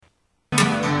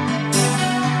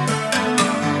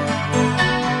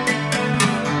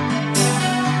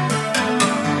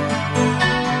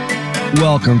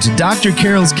Welcome to Dr.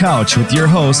 Carol's Couch with your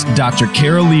host, Dr.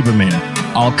 Carol Lieberman.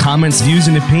 All comments, views,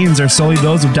 and opinions are solely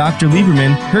those of Dr.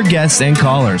 Lieberman, her guests, and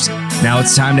callers. Now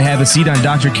it's time to have a seat on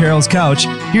Dr. Carol's Couch.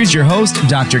 Here's your host,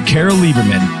 Dr. Carol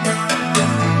Lieberman.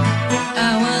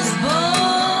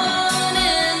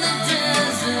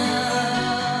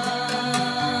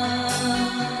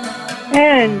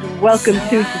 And welcome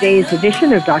to today's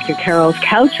edition of Dr. Carol's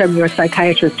Couch. I'm your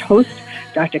psychiatrist host,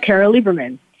 Dr. Carol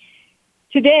Lieberman.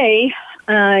 Today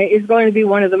is going to be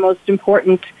one of the most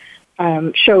important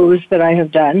shows that I have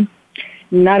done,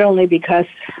 not only because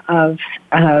of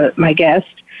my guest,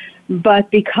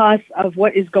 but because of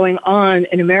what is going on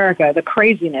in America, the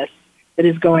craziness that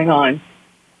is going on,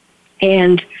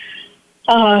 and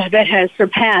that has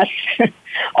surpassed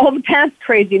all the past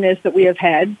craziness that we have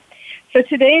had. So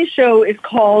today's show is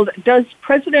called, Does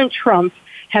President Trump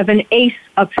Have an Ace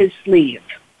Up His Sleeve?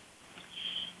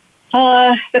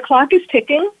 The clock is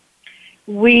ticking.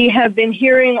 We have been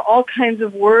hearing all kinds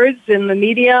of words in the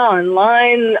media,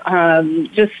 online,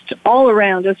 just all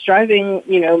around us, driving,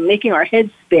 making our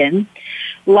heads spin,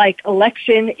 like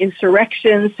election,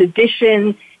 insurrection,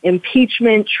 sedition,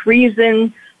 impeachment,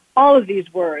 treason, all of these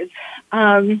words.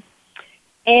 And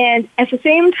at the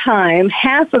same time,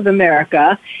 half of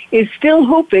America is still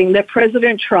hoping that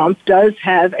President Trump does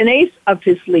have an ace up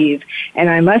his sleeve. And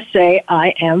I must say,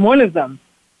 I am one of them.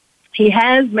 He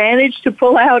has managed to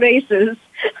pull out aces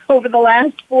over the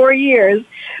last 4 years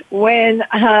when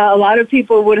a lot of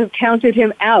people would have counted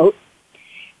him out.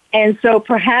 And so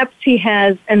perhaps he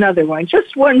has another one,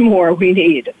 just one more we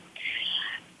need.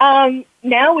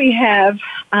 Now we have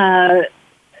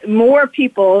more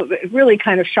people, really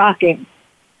kind of shocking,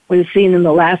 we've seen in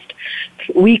the last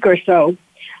week or so,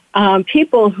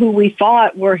 people who we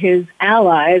thought were his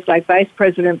allies, like Vice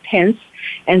President Pence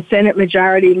and Senate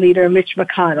Majority Leader Mitch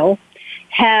McConnell,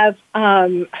 have,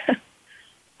 I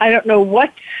don't know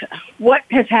what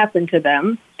has happened to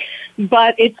them,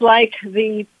 but it's like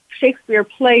the Shakespeare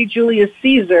play Julius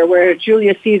Caesar, where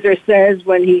Julius Caesar says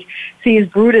when he sees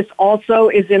Brutus also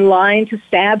is in line to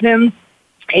stab him,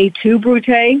 et tu,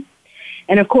 Brute.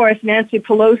 And of course, Nancy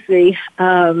Pelosi,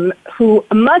 who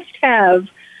must have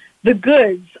the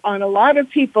goods on a lot of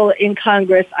people in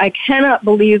Congress. I cannot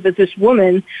believe that this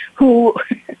woman who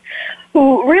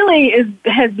really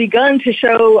has begun to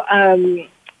show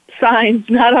signs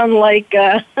not unlike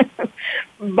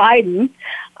Biden.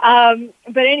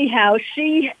 But anyhow,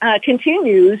 she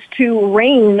continues to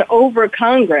reign over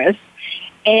Congress,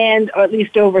 or at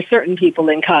least over certain people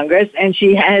in Congress, and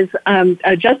she has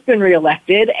just been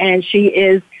reelected, and she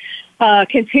is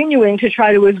continuing to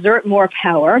try to exert more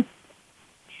power.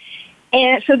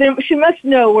 And so then she must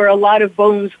know where a lot of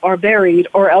bones are buried,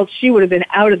 or else she would have been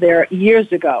out of there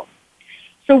years ago.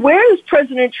 So where does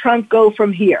President Trump go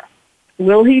from here?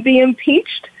 Will he be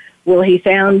impeached? Will he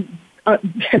found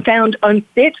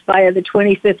unfit via the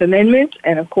 25th Amendment?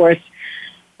 And of course,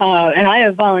 and I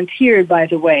have volunteered, by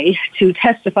the way, to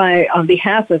testify on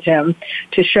behalf of him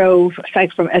to show,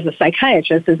 as a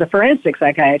psychiatrist, as a forensic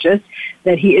psychiatrist,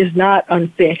 that he is not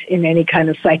unfit in any kind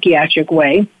of psychiatric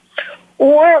way.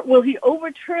 Or will he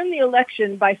overturn the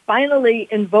election by finally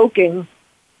invoking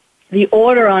the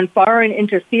order on foreign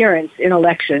interference in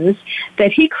elections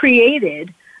that he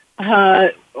created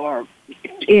or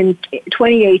in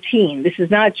 2018? This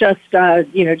is not just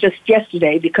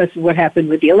yesterday because of what happened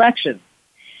with the election.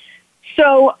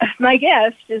 So my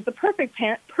guest is the perfect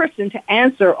person to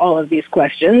answer all of these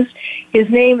questions. His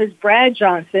name is Brad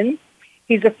Johnson.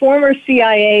 He's a former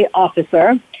CIA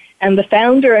officer and the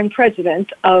founder and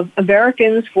president of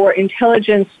Americans for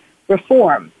Intelligence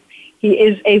Reform. He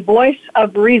is a voice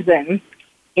of reason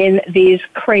in these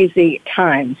crazy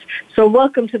times. So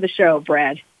welcome to the show,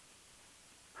 Brad.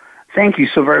 Thank you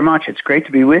so very much. It's great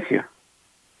to be with you.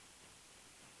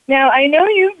 Now, I know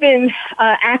you've been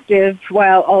active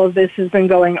while all of this has been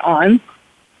going on.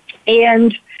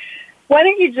 And why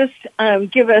don't you just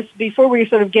give us, before we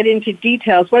sort of get into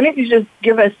details, why don't you just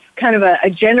give us kind of a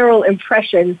general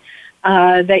impression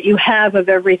that you have of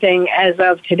everything as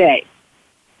of today?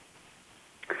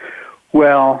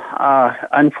 Well,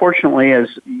 unfortunately, as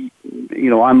you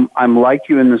know, I'm like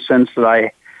you in the sense that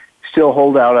I still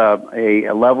hold out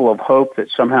a level of hope that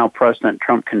somehow President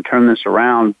Trump can turn this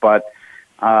around. But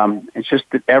it's just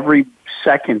that every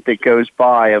second that goes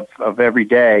by of every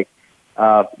day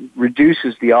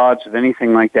reduces the odds of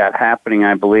anything like that happening,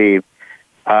 I believe.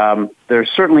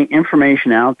 There's certainly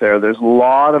information out there. There's a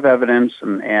lot of evidence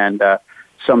and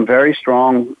some very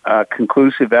strong,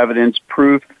 conclusive evidence,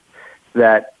 proof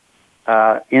that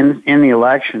in the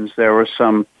elections there was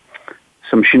some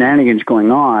shenanigans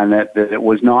going on, that it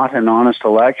was not an honest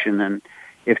election,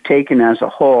 if taken as a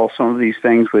whole, some of these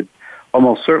things would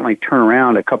almost certainly turn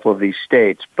around a couple of these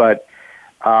states. But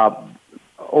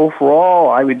overall,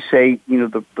 I would say,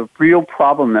 the real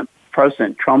problem that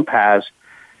President Trump has,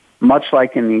 much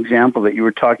like in the example that you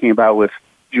were talking about with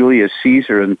Julius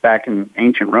Caesar and back in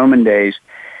ancient Roman days,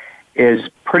 is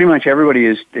pretty much everybody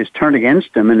is turned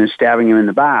against him and is stabbing him in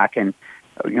the back. And,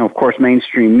 of course,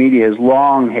 mainstream media has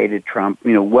long hated Trump,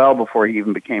 well before he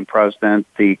even became president.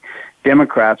 The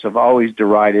Democrats have always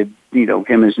derided,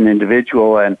 him as an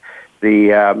individual. And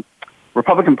the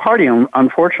Republican Party,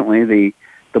 unfortunately,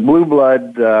 the blue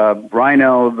blood,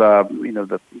 rhino,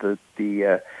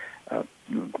 the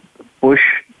Bush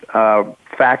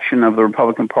faction of the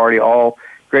Republican Party all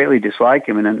greatly dislike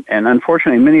him, and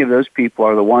unfortunately, many of those people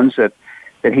are the ones that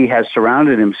he has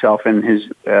surrounded himself in his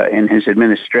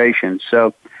administration.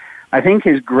 So, I think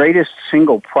his greatest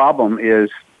single problem is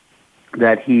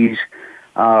that he's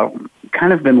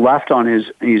kind of been left on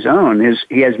his own.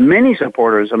 He has many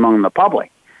supporters among the public,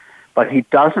 but he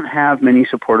doesn't have many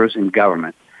supporters in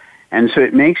government, and so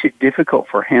it makes it difficult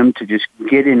for him to just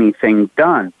get anything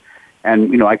done.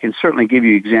 And I can certainly give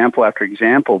you example after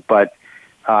example, but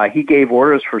he gave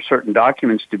orders for certain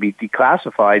documents to be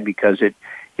declassified because it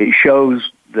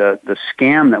shows the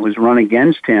scam that was run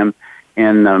against him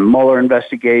in the Mueller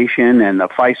investigation and the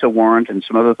FISA warrant and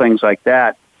some other things like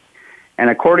that. And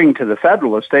according to the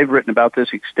Federalist, they've written about this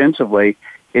extensively.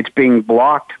 It's being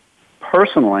blocked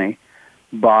personally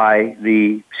by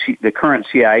the current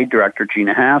CIA director,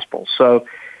 Gina Haspel. So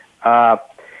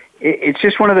it's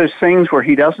just one of those things where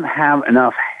he doesn't have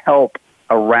enough help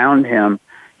around him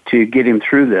to get him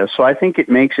through this. So I think it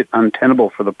makes it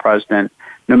untenable for the president,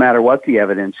 no matter what the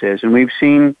evidence is. And we've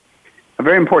seen a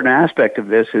very important aspect of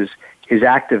this is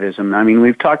activism. I mean,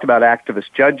 we've talked about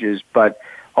activist judges, but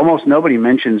almost nobody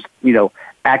mentions,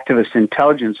 activist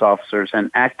intelligence officers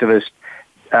and activist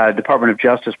Department of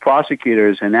Justice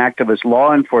prosecutors and activist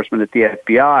law enforcement at the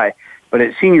FBI. But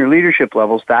at senior leadership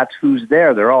levels, that's who's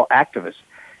there. They're all activists.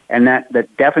 And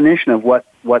that definition of what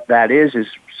that is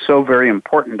so very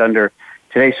important under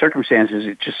today's circumstances.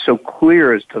 It's just so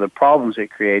clear as to the problems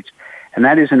it creates. And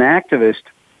that is an activist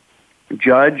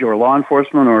judge or law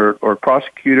enforcement or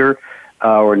prosecutor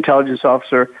or intelligence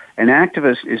officer. An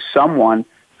activist is someone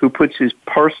who puts his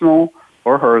personal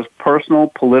or her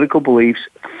personal political beliefs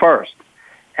first.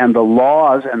 And the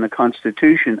laws and the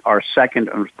Constitution are second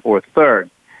or third.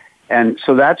 And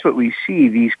so that's what we see.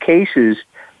 These cases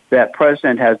that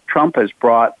Trump has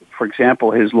brought, for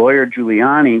example, his lawyer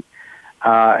Giuliani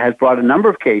has brought a number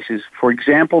of cases. For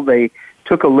example, they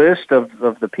took a list of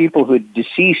the people who had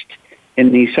deceased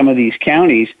in some of these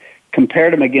counties,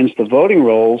 compared them against the voting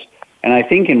rolls, and I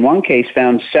think in one case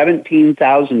found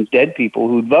 17,000 dead people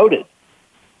who'd voted.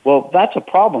 Well, that's a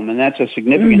problem, and that's a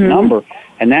significant number,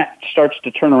 and that starts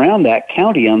to turn around that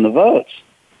county on the votes.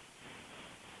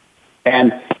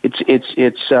 And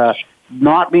it's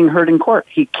not being heard in court.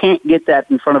 He can't get that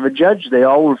in front of a judge. They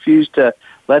all refuse to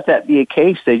let that be a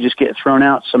case. They just get thrown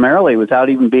out summarily without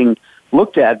even being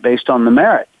looked at based on the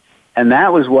merit. And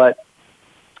that was what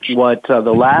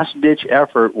the last-ditch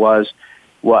effort was,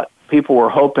 what people were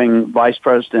hoping Vice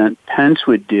President Pence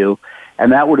would do,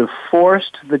 and that would have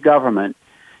forced the government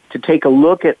to take a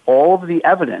look at all of the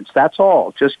evidence. That's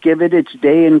all. Just give it its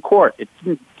day in court. It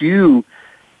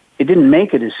didn't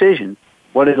make a decision.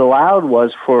 What it allowed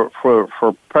was for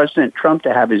President Trump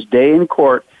to have his day in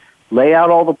court, lay out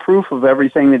all the proof of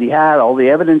everything that he had, all the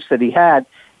evidence that he had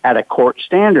at a court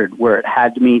standard where it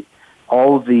had to meet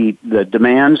all of the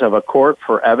demands of a court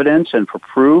for evidence and for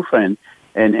proof and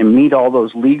meet all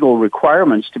those legal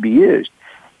requirements to be used.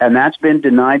 And that's been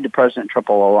denied to President Trump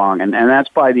all along. And that's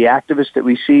by the activists that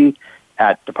we see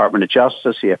at Department of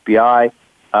Justice, the FBI,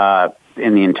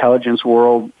 in the intelligence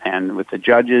world, and with the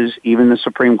judges, even the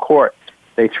Supreme Court.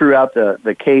 They threw out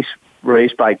the case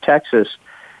raised by Texas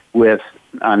with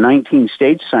 19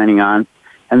 states signing on,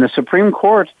 and the Supreme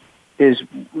Court is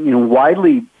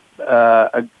widely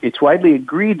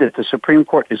agreed that the Supreme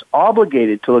Court is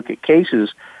obligated to look at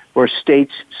cases where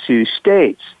states sue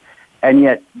states, and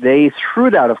yet they threw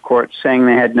it out of court saying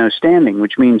they had no standing,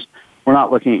 which means we're not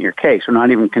looking at your case, we're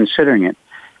not even considering it.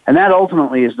 And that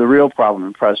ultimately is the real problem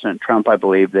in President Trump, I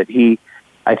believe, that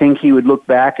I think he would look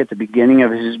back at the beginning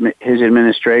of his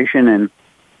administration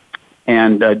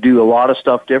and do a lot of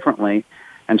stuff differently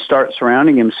and start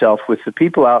surrounding himself with the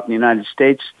people out in the United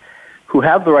States who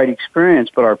have the right experience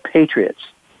but are patriots.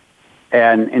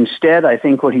 And instead, I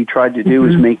think what he tried to do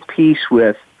is make peace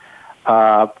with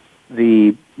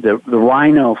the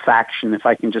rhino faction, if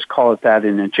I can just call it that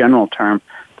in a general term,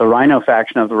 the rhino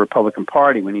faction of the Republican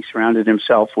Party, when he surrounded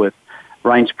himself with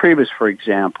Reince Priebus, for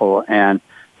example, and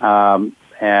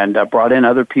and brought in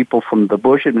other people from the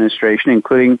Bush administration,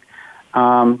 including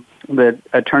the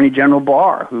Attorney General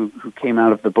Barr, who came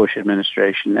out of the Bush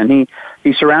administration. And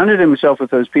he surrounded himself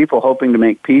with those people, hoping to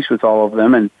make peace with all of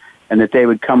them, and that they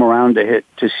would come around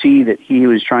to see that he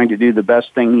was trying to do the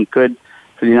best thing he could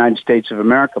for the United States of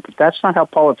America. But that's not how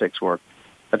politics work.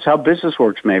 That's how business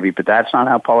works, maybe, but that's not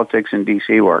how politics in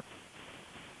D.C. work.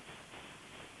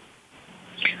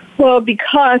 Well,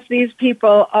 because these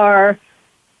people are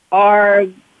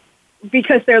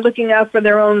because they're looking out for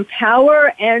their own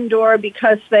power, and or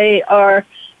because they are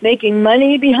making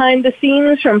money behind the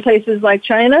scenes from places like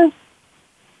China?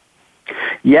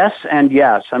 Yes and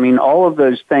yes. I mean, all of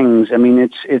those things. I mean,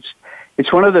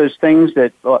 it's one of those things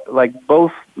that, like,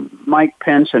 both Mike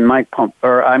Pence and Vice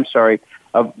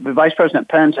President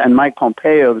Pence and Mike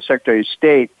Pompeo, the Secretary of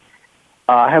State,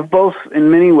 have both, in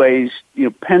many ways,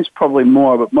 Pence probably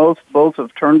more, but both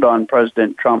have turned on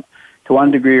President Trump to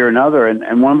one degree or another.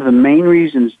 And one of the main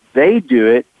reasons they do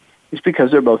it is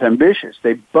because they're both ambitious.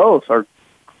 They both are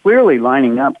clearly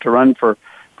lining up to run for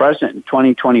president in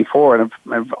 2024, and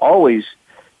have always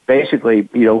basically,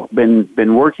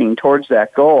 been working towards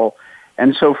that goal.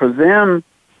 And so for them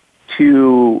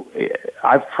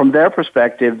from their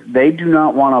perspective, they do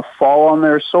not want to fall on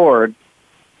their sword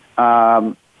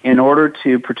in order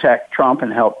to protect Trump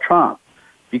and help Trump,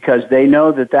 because they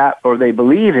know that, or they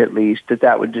believe at least,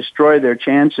 that would destroy their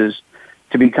chances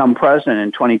to become president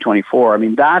in 2024. I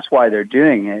mean, that's why they're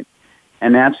doing it,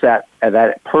 and that's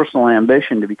that personal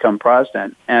ambition to become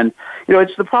president. And,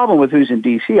 it's the problem with who's in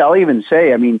D.C. I'll even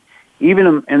say, I mean,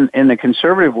 even in the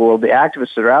conservative world, the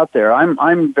activists that are out there,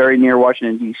 I'm very near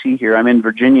Washington, D.C. here. I'm in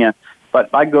Virginia,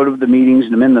 but I go to the meetings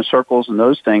and I'm in the circles and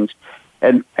those things.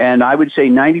 And I would say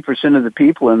 90% of the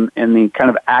people in the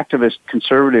kind of activist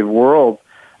conservative world,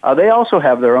 they also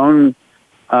have their own,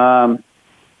 their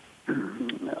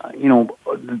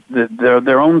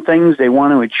own things they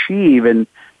want to achieve and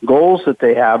goals that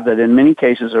they have that in many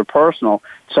cases are personal.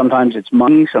 Sometimes it's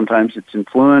money, sometimes it's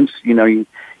influence. You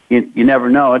never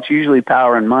know. It's usually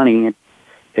power and money.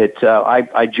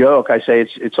 I joke. I say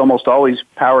it's almost always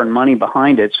power and money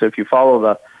behind it. So if you follow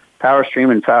the power stream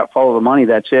and follow the money,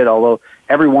 that's it. Although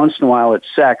every once in a while it's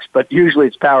sex, but usually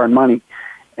it's power and money.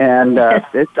 And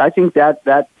I think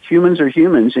that humans are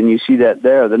humans, and you see that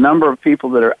there. The number of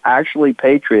people that are actually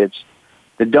patriots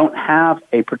that don't have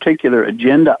a particular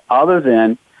agenda other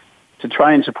than to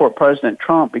try and support President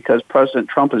Trump because President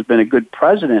Trump has been a good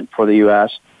president for the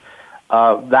U.S.,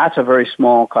 that's a very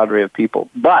small cadre of people,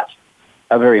 but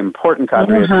a very important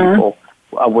cadre of people,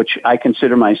 which I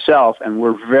consider myself, and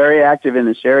we're very active in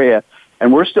this area,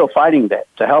 and we're still fighting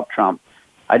to help Trump.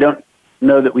 I don't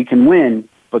know that we can win,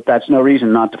 but that's no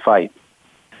reason not to fight.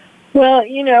 Well,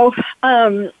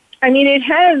 it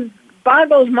has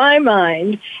boggled my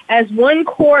mind as one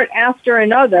court after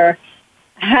another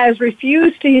has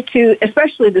refused to,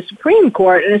 especially the Supreme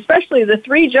Court, and especially the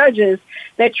three judges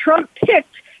that Trump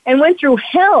picked and went through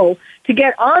hell to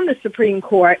get on the Supreme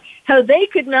Court, how they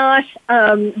could not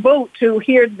vote to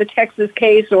hear the Texas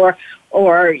case or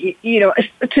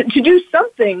to do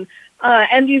something.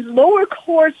 And these lower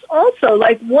courts also,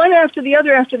 like one after the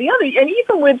other, and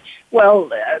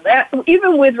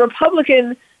even with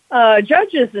Republican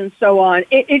judges and so on,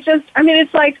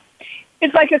 it's like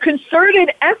a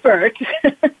concerted effort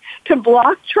to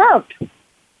block Trump.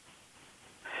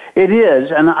 It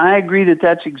is, and I agree that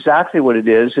that's exactly what it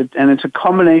is, and it's a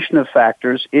combination of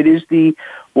factors. It is the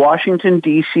Washington,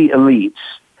 D.C. elites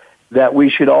that we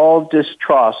should all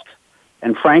distrust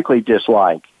and frankly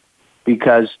dislike,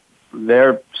 because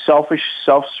they're selfish,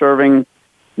 self-serving,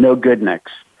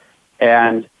 no-goodniks.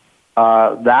 And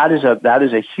that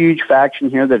is a huge faction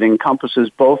here that encompasses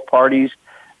both parties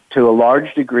to a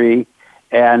large degree.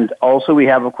 And also we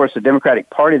have, of course, the Democratic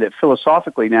Party that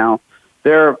philosophically now,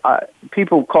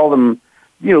 people call them,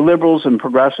 liberals and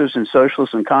progressives and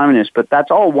socialists and communists, but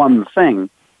that's all one thing.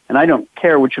 And I don't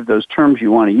care which of those terms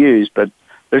you want to use, but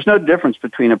there's no difference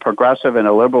between a progressive and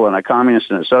a liberal and a communist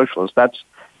and a socialist. That's,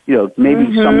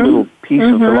 maybe some little piece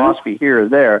of philosophy here or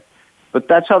there, but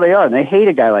that's how they are. And they hate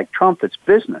a guy like Trump that's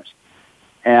business.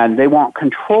 And they want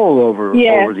control over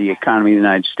the economy of the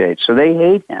United States. So they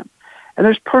hate him. And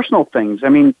there's personal things. I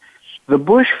mean, the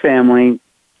Bush family,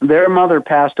 their mother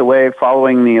passed away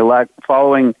following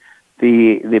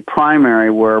the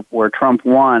primary where Trump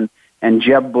won, and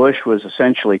Jeb Bush was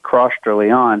essentially crushed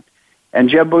early on. And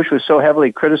Jeb Bush was so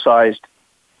heavily criticized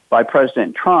by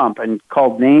President Trump and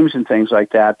called names and things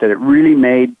like that it really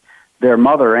made their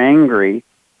mother angry,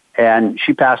 and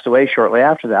she passed away shortly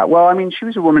after that. Well, I mean, she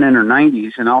was a woman in her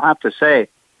 90s, and I'll have to say,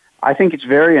 I think it's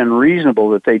very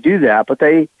unreasonable that they do that, but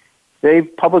they they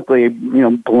publicly,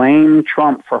 blamed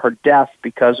Trump for her death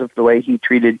because of the way he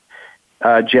treated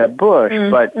Jeb Bush.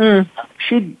 But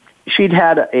she'd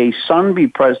had a son be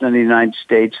president of the United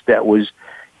States that was,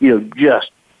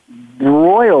 just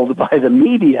broiled by the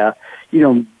media.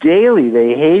 Daily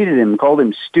they hated him, called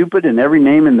him stupid and every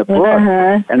name in the book.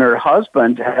 And her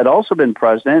husband had also been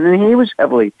president, and he was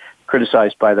heavily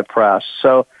criticized by the press.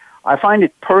 So I find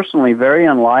it personally very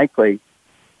unlikely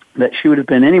that she would have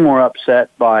been any more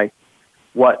upset by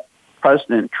what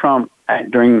President Trump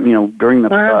during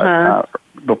the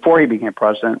before he became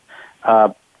president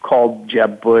called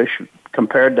Jeb Bush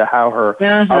compared to how her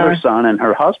other son and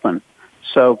her husband.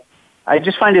 So I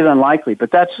just find it unlikely, but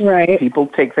that's people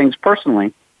take things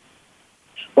personally.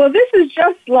 Well, this is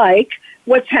just like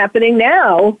what's happening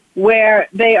now, where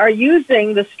they are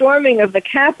using the storming of the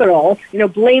Capitol,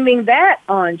 blaming that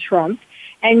on Trump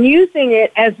and using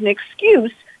it as an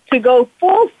excuse to go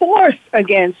full force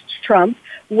against Trump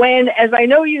when, as I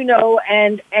know you know,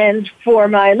 and for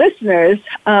my listeners,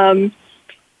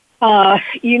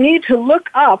 you need to look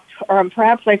up, or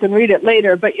perhaps I can read it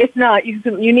later, but if not,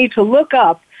 you need to look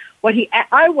up what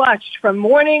I watched from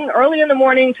early in the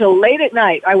morning till late at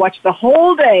night. I watched the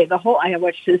whole day, I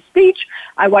watched his speech,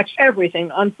 I watched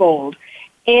everything unfold.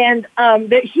 And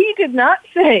that he did not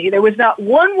say, there was not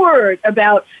one word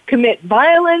about commit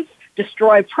violence,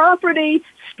 destroy property,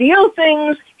 steal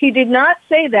things. He did not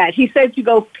say that. He said to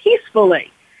go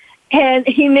peacefully. And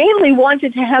he mainly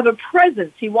wanted to have a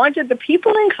presence. He wanted the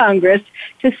people in Congress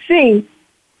to see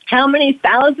how many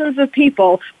thousands of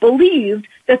people believed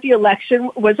that the election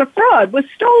was a fraud, was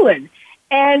stolen,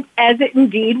 and as it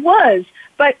indeed was.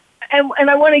 But and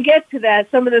I want to get to that,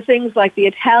 some of the things like the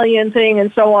Italian thing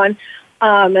and so on,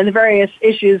 and the various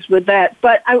issues with that.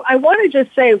 But I want to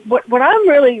just say what I'm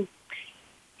really,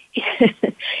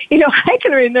 I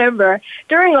can remember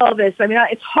during all this. I mean,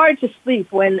 it's hard to sleep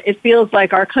when it feels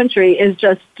like our country is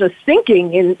just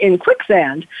sinking in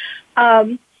quicksand.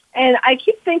 And I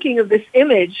keep thinking of this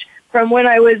image from when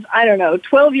I was,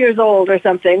 12 years old or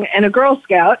something, and a Girl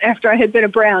Scout after I had been a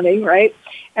Browning, right?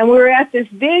 And we were at this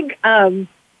big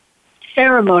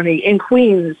ceremony in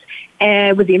Queens,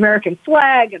 and with the American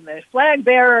flag and the flag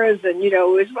bearers, and, it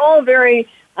was all very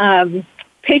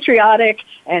patriotic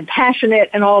and passionate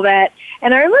and all that.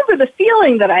 And I remember the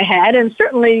feeling that I had, and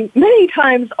certainly many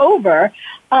times over,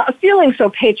 feeling so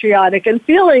patriotic and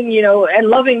feeling, and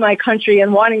loving my country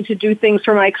and wanting to do things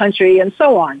for my country and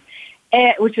so on,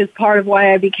 which is part of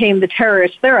why I became the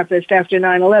terrorist therapist after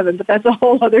 9/11, but that's a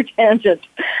whole other tangent.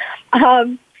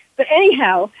 But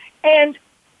anyhow, and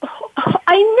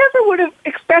I never would have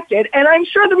expected, and I'm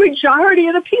sure the majority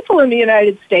of the people in the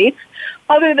United States,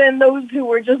 other than those who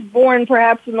were just born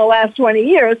perhaps in the last 20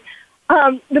 years,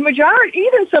 the majority,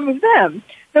 even some of them,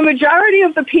 the majority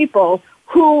of the people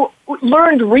who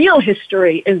learned real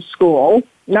history in school,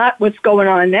 not what's going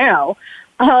on now,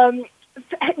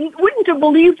 wouldn't have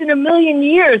believed in a million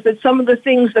years that some of the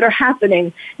things that are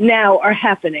happening now are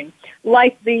happening,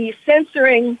 like the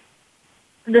censoring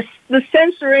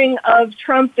of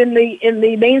Trump in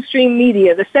the mainstream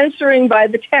media, the censoring by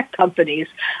the tech companies,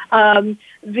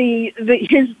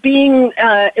 his being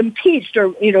impeached,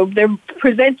 or they're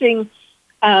presenting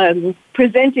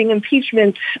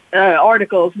impeachment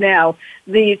articles now,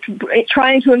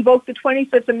 trying to invoke the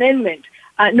 25th Amendment,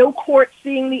 no court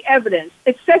seeing the evidence,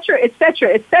 et cetera, et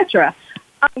cetera, et cetera.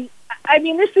 I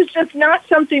mean, this is just not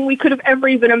something we could have ever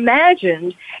even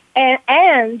imagined.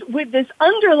 And with this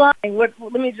underlying, what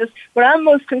I'm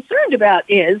most concerned about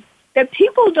is that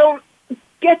people don't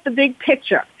get the big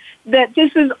picture, that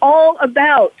this is all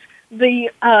about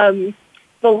the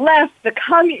left, the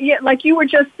communist, like you were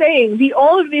just saying,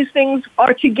 all of these things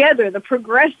are together, the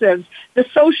progressives, the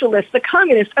socialists, the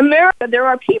communists. America, there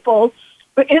are people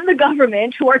in the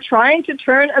government who are trying to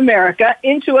turn America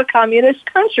into a communist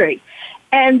country.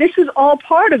 And this is all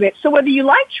part of it. So whether you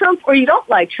like Trump or you don't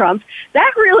like Trump,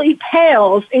 that really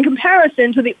pales in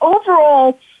comparison to the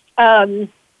overall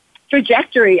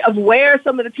trajectory of where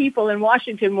some of the people in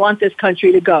Washington want this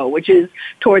country to go, which is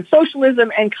towards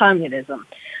socialism and communism.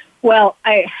 Well,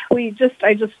 I just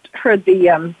heard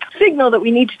the signal that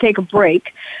we need to take a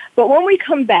break. But when we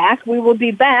come back, we will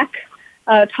be back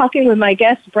talking with my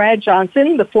guest, Brad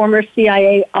Johnson, the former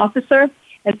CIA officer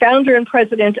and founder and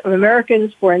president of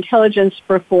Americans for Intelligence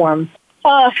Reform,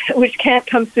 which can't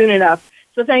come soon enough.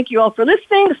 So thank you all for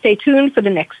listening. Stay tuned for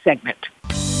the next segment.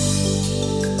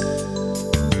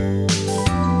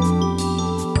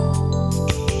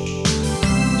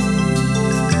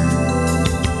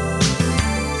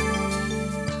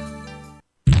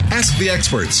 Ask the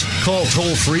experts. Call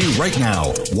toll-free right now,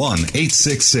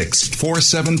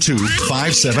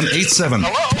 1-866-472-5787.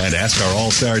 And ask our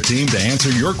All-Star team to answer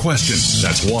your question.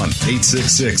 That's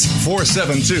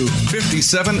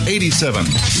 1-866-472-5787.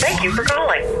 Thank you for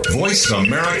calling.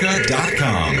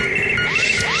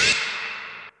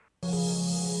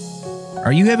 VoiceAmerica.com.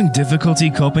 Are you having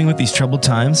difficulty coping with these troubled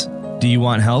times? Do you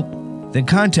want help? Then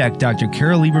contact Dr.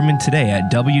 Carol Lieberman today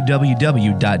at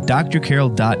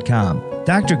www.drcarol.com.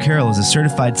 Dr. Carol is a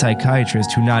certified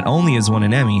psychiatrist who not only has won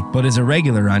an Emmy, but is a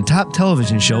regular on top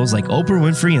television shows like Oprah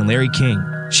Winfrey and Larry King.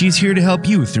 She's here to help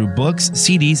you through books,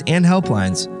 CDs, and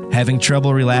helplines. Having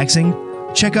trouble relaxing?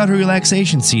 Check out her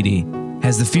relaxation CD.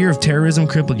 Has the fear of terrorism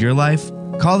crippled your life?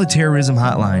 Call the terrorism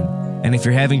hotline. And if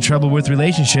you're having trouble with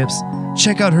relationships,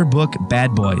 check out her book,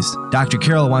 Bad Boys. Dr.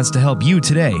 Carol wants to help you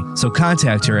today, so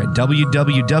contact her at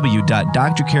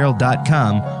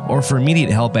www.drcarol.com or for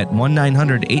immediate help at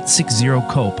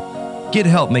 1-900-860-COPE. Get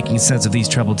help making sense of these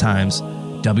troubled times.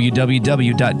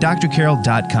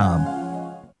 www.drcarol.com.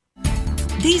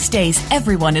 These days,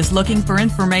 everyone is looking for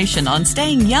information on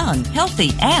staying young,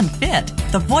 healthy, and fit.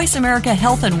 The Voice America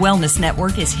Health and Wellness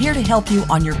Network is here to help you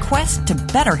on your quest to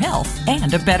better health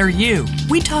and a better you.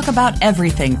 We talk about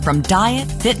everything from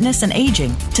diet, fitness, and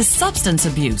aging to substance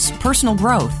abuse, personal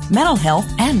growth, mental health,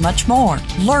 and much more.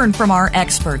 Learn from our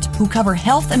experts who cover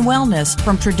health and wellness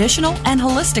from traditional and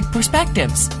holistic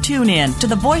perspectives. Tune in to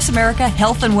the Voice America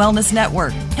Health and Wellness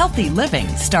Network. Healthy living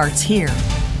starts here.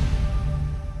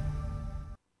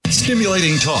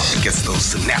 Stimulating talk. It gets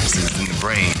those synapses in the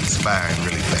brain firing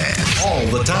really fast. All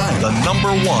the time. The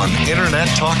 #1 internet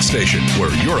talk station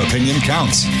where your opinion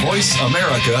counts.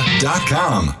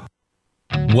 VoiceAmerica.com.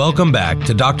 Welcome back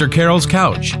to Dr. Carol's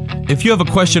Couch. If you have a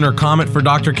question or comment for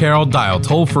Dr. Carol, dial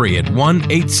toll-free at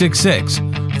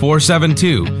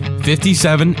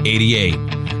 1-866-472-5788.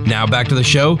 Now back to the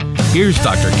show. Here's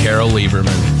Dr. Carol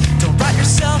Lieberman. Don't write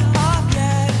yourself off.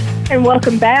 And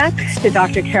welcome back to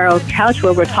Dr. Carol's Couch,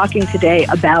 where we're talking today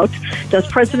about, does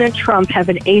President Trump have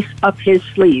an ace up his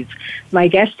sleeve? My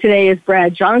guest today is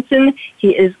Brad Johnson.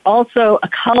 He is also a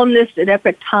columnist at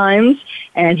Epoch Times,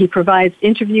 and he provides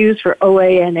interviews for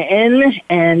OANN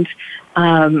and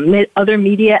other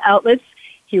media outlets.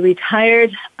 He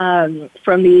retired from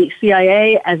the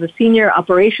CIA as a senior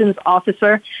operations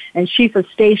officer and chief of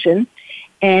station,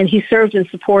 and he served in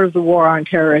support of the war on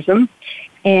terrorism.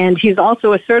 And he's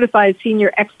also a certified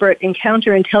senior expert in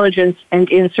counterintelligence and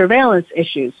in surveillance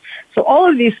issues. So all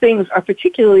of these things are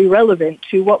particularly relevant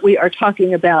to what we are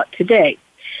talking about today.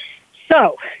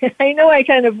 So I know I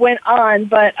kind of went on,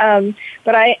 but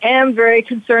I am very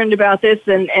concerned about this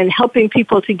and helping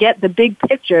people to get the big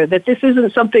picture, that this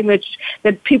isn't something that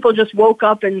people just woke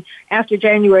up and after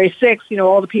January 6th,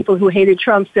 all the people who hated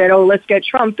Trump said, oh, let's get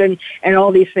Trump, and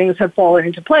all these things have fallen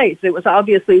into place. It was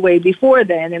obviously way before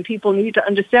then, and people need to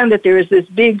understand that there is this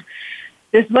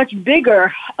much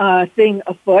bigger thing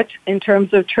afoot in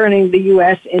terms of turning the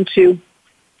U.S. into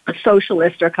a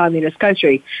socialist or communist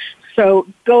country. So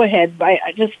go ahead. Why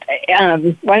don't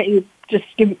you just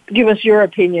give us your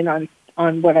opinion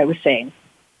on what I was saying?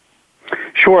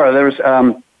 Sure. There's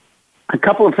a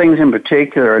couple of things in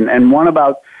particular, and one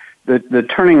about the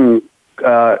turning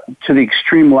to the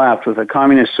extreme left with a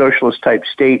communist socialist type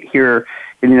state here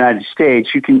in the United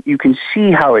States. You can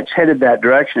see how it's headed that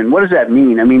direction. And what does that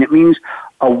mean? I mean, it means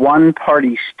a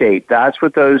one-party state. That's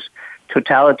what those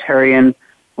totalitarian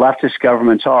leftist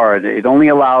governments are. It only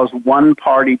allows one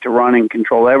party to run and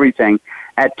control everything.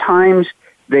 At times,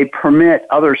 they permit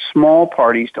other small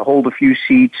parties to hold a few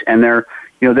seats, and they're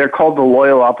called the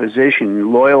loyal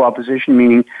opposition. Loyal opposition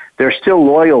meaning they're still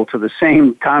loyal to the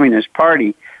same communist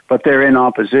party, but they're in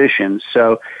opposition.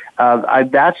 So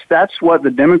that's what the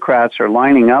Democrats are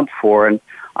lining up for, and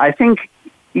I think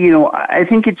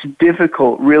it's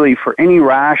difficult really for any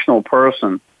rational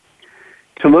person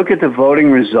to look at the voting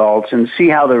results and see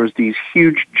how there was these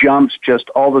huge jumps just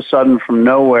all of a sudden from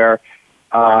nowhere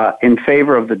in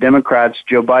favor of the Democrats,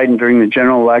 Joe Biden during the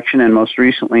general election, and most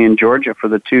recently in Georgia for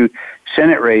the 2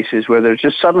 Senate races, where there's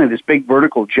just suddenly this big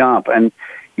vertical jump. And,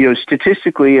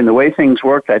 statistically and the way things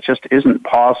work, that just isn't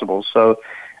possible. So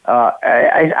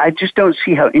I just don't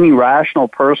see how any rational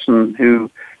person who,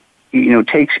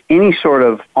 takes any sort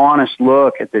of honest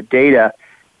look at the data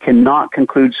cannot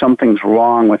conclude something's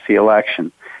wrong with the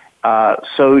election.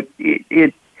 So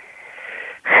it's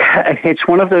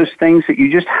one of those things that you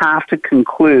just have to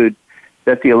conclude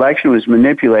that the election was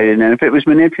manipulated, and if it was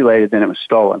manipulated, then it was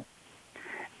stolen.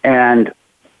 And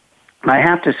I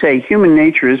have to say, human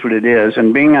nature is what it is,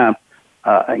 and being a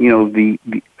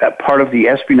part of the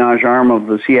espionage arm of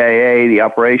the CIA, the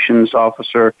operations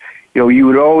officer you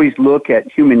would always look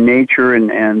at human nature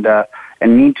and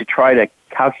need to try to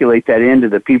calculate that into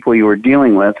the people you were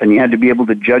dealing with, and you had to be able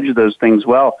to judge those things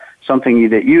well, something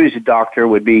that you as a doctor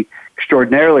would be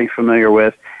extraordinarily familiar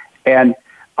with. And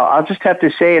I'll just have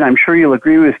to say, and I'm sure you'll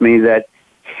agree with me, that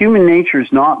human nature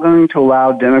is not going to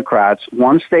allow Democrats,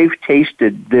 once they've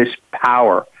tasted this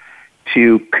power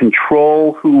to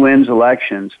control who wins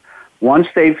elections, once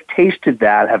they've tasted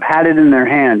that, have had it in their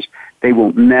hands, they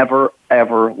will never,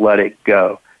 ever let it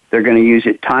go. They're going to use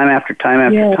it time after time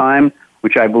after time,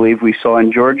 which I believe we saw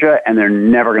in Georgia, and they're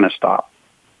never going to stop.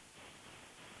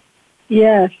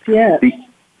 Yes.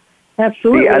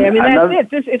 Absolutely.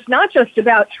 That's it. It's not just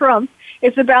about Trump.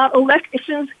 It's about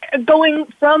elections going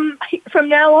from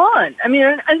now on. I mean,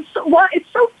 and so why it's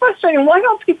so frustrating. Why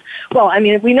don't people? Well, I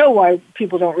mean, we know why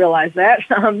people don't realize that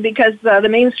because the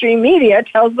mainstream media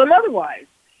tells them otherwise.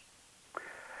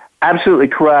 Absolutely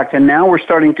correct. And now we're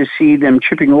starting to see them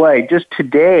chipping away. Just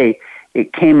today,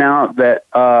 it came out that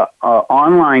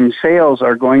online sales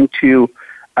are going to.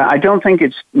 I don't think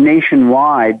it's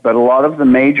nationwide, but a lot of the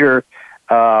major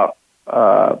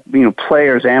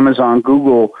players, Amazon,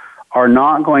 Google, are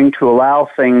not going to allow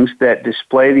things that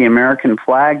display the American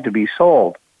flag to be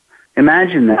sold.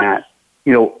 Imagine that.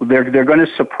 They're going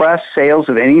to suppress sales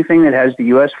of anything that has the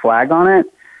U.S. flag on it.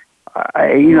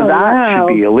 That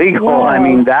should be illegal. Wow. I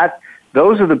mean,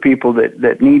 those are the people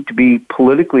that need to be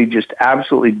politically just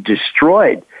absolutely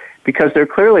destroyed because they're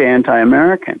clearly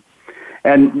anti-American.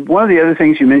 And one of the other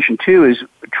things you mentioned, too, is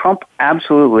Trump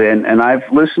absolutely, and I've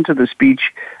listened to the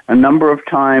speech a number of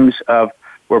times of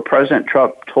where President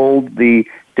Trump told the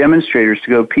demonstrators to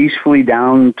go peacefully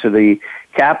down to the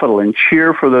Capitol and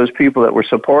cheer for those people that were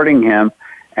supporting him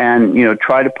and,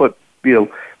 try to put,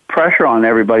 pressure on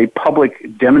everybody,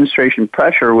 public demonstration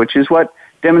pressure, which is what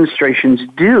demonstrations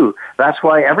do. That's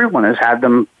why everyone has had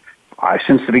them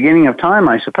since the beginning of time,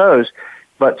 I suppose.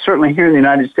 But certainly here in the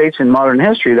United States in modern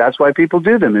history, that's why people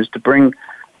do them, is to bring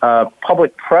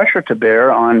public pressure to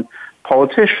bear on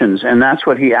politicians, and that's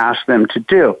what he asked them to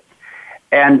do.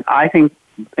 And I think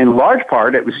in large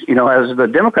part it was, as the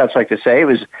Democrats like to say, it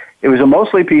was a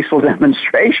mostly peaceful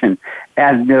demonstration.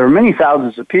 And there were many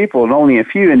thousands of people, and only a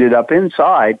few ended up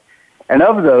inside. And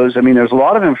of those, I mean, there's a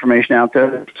lot of information out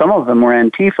there. Some of them were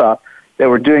Antifa that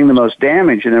were doing the most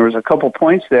damage, and there was a couple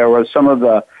points there where some of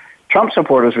the Trump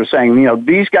supporters were saying,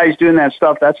 these guys doing that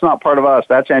stuff, that's not part of us.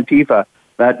 That's Antifa.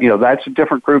 That's a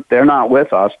different group. They're not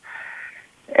with us.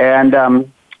 And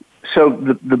so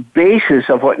the basis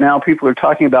of what now people are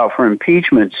talking about for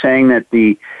impeachment, saying that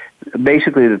the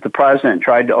president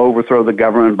tried to overthrow the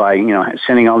government by,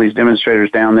 sending all these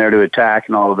demonstrators down there to attack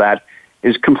and all of that,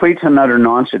 is complete and utter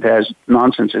nonsense.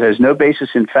 It has no basis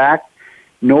in fact,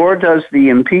 nor does the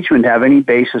impeachment have any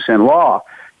basis in law.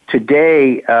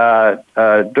 Today,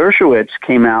 Dershowitz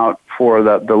came out for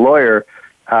the lawyer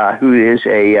who is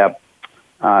a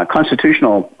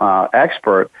constitutional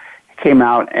expert, came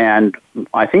out, and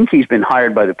I think he's been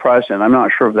hired by the president. I'm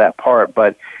not sure of that part,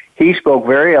 but he spoke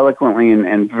very eloquently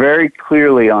and very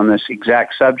clearly on this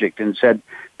exact subject and said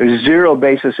there's zero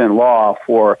basis in law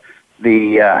for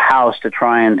the House to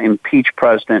try and impeach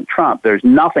President Trump. There's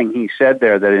nothing he said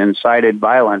there that incited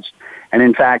violence. And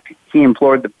in fact, he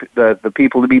implored the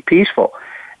people to be peaceful.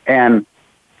 And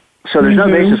so there's no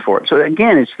basis for it. So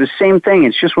again, it's the same thing.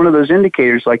 It's just one of those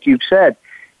indicators, like you've said.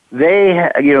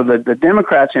 The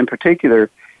Democrats in particular,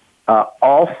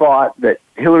 all thought that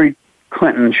Hillary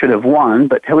Clinton should have won,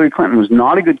 but Hillary Clinton was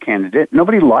not a good candidate.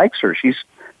 Nobody likes her. She's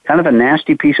kind of a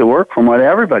nasty piece of work from what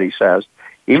everybody says.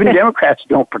 Even Democrats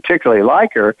don't particularly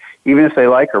like her, even if they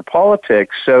like her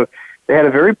politics. So they had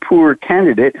a very poor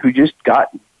candidate who just got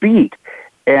beat.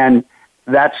 And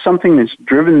that's something that's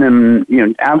driven them,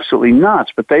 absolutely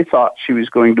nuts. But they thought she was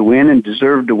going to win and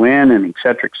deserved to win, and et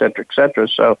cetera, et cetera, et cetera.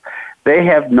 So they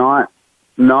have not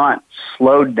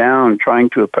slowed down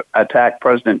trying to attack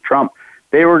President Trump.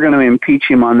 They were going to impeach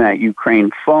him on that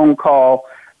Ukraine phone call.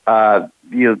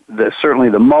 Certainly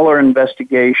the Mueller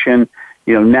investigation.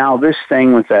 Now this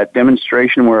thing with that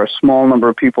demonstration where a small number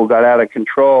of people got out of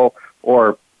control,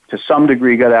 or to some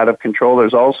degree got out of control.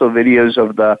 There's also videos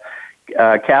of the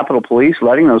Capitol Police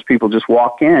letting those people just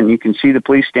walk in. You can see the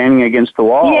police standing against the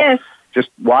wall, just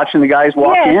watching the guys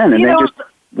walk in, and they just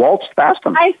waltzed past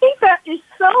them. I think that is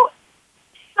so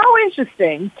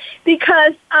interesting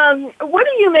because what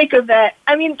do you make of that?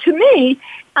 I mean, to me,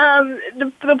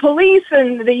 the police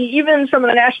and even some of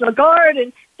the National Guard,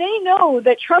 and they know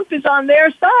that Trump is on their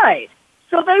side,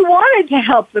 so they wanted to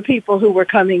help the people who were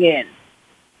coming in.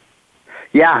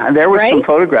 Yeah, and there were some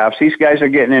photographs. These guys are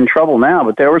getting in trouble now,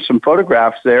 but there were some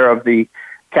photographs there of the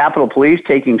Capitol Police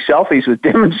taking selfies with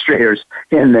demonstrators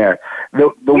in there.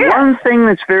 The one thing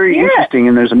that's very interesting,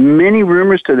 and there's many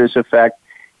rumors to this effect,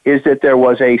 is that there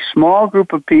was a small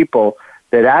group of people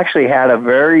that actually had a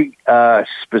very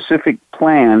specific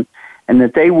plan, and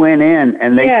that they went in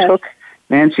and they took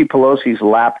Nancy Pelosi's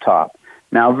laptop.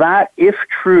 Now that, if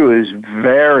true, is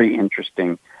very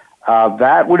interesting.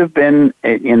 That would have been,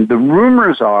 and the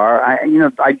rumors are,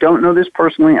 I don't know this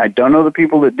personally. I don't know the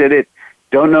people that did it.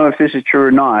 Don't know if this is true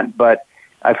or not, but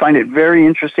I find it very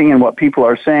interesting. And what people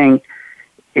are saying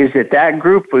is that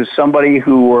group was somebody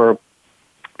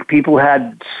people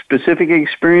had specific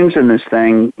experience in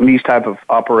these type of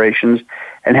operations,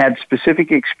 and had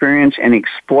specific experience in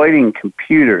exploiting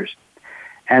computers,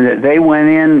 and that they went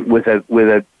in with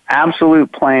an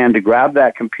absolute plan to grab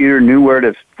that computer, knew where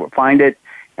to find it,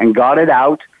 and got it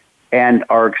out, and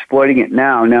are exploiting it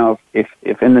now. Now, if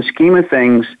in the scheme of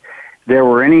things there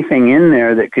were anything in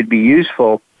there that could be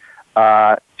useful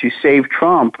to save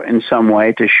Trump in some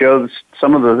way, to show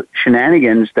some of the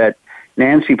shenanigans that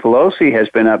Nancy Pelosi has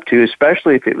been up to,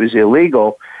 especially if it was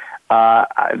illegal,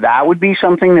 that would be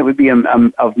something that would be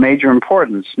of major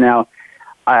importance. Now,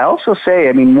 I also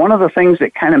say, one of the things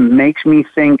that kind of makes me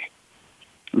think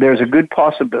there's a good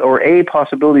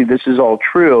possibility this is all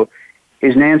true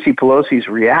is Nancy Pelosi's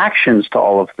reactions to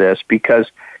all of this,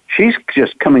 because she's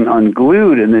just coming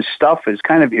unglued, and this stuff is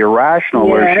kind of irrational,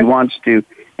 where she wants to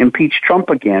impeach Trump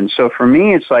again. So for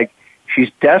me, it's like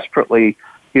she's desperately,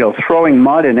 throwing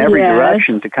mud in every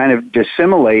direction to kind of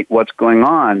dissimulate what's going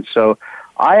on. So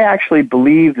I actually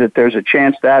believe that there's a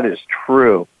chance that is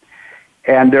true.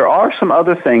 And there are some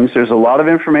other things. There's a lot of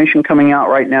information coming out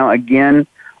right now, again,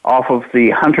 off of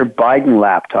the Hunter Biden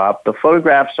laptop. The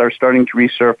photographs are starting to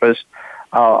resurface.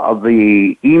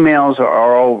 The emails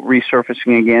are all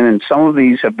resurfacing again, and some of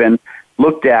these have been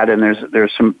looked at, and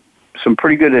there's some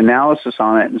pretty good analysis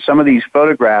on it. And some of these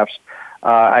photographs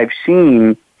I've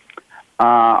seen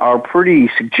are pretty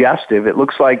suggestive. It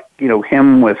looks like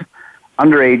him with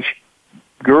underage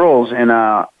girls in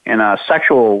a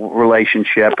sexual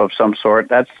relationship of some sort.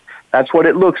 That's what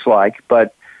it looks like.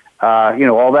 But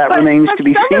all that remains to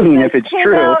be seen if it's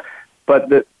true. But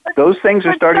those things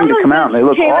are starting to come out, and they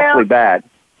look awfully bad.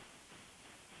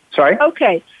 Sorry?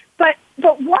 Okay. But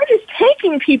what is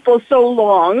taking people so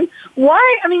long?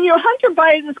 Why? Hunter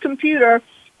Biden's computer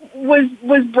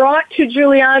was brought to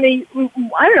Giuliani,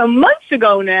 I don't know, months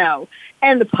ago now,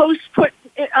 and the Post put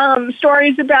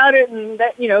stories about it, and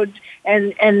that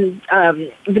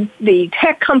the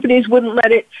tech companies wouldn't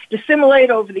let it disseminate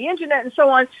over the internet and so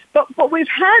on. But we've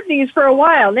had these for a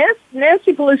while.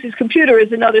 Nancy Pelosi's computer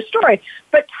is another story.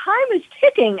 But time is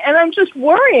ticking, and I'm just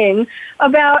worrying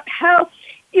about how.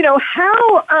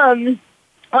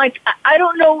 I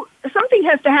don't know, something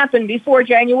has to happen before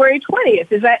January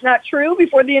 20th. Is that not true?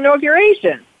 Before the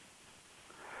inauguration?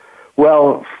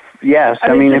 Well, yes.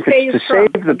 If it's to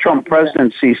save the Trump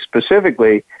presidency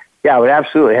specifically, it would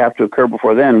absolutely have to occur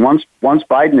before then. Once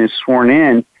Biden is sworn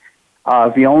in,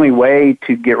 the only way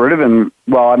to get rid of him,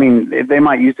 they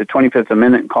might use the 25th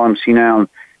Amendment and call him senile and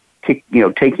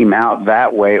take him out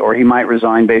that way, or he might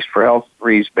resign based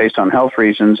on health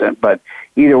reasons. But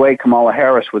either way, Kamala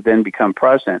Harris would then become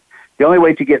president. The only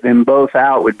way to get them both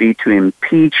out would be to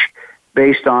impeach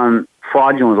based on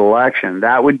fraudulent election.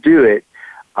 That would do it,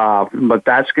 but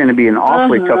that's going to be an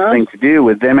awfully tough thing to do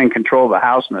with them in control of the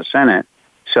House and the Senate.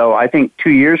 So I think 2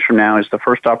 years from now is the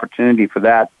first opportunity for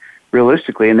that,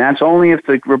 realistically, and that's only if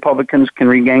the Republicans can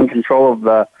regain control of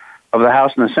the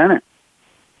House and the Senate.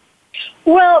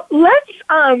 Well, let's.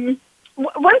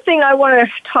 One thing I want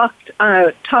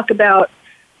to talk about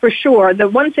for sure. The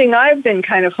one thing I've been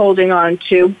kind of holding on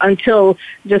to until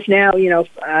just now,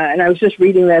 and I was just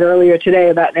reading that earlier today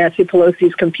about Nancy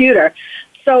Pelosi's computer.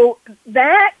 So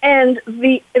that and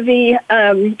the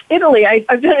Italy.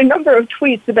 I've done a number of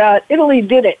tweets about Italy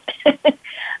did it.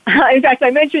 In fact,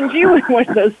 I mentioned you in one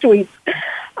of those tweets.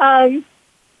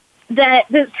 That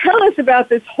tell us about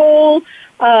this whole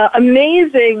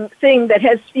amazing thing that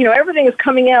has, everything is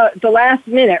coming out at the last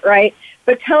minute, right?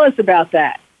 But tell us about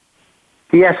that.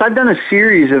 Yes, I've done a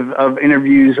series of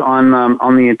interviews on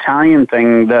the Italian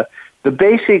thing. The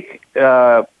basic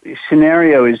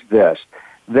scenario is this,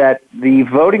 that the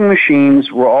voting machines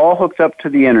were all hooked up to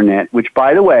the internet, which,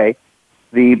 by the way,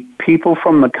 the people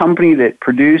from the company that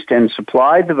produced and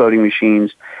supplied the voting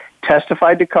machines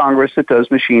testified to Congress that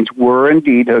those machines were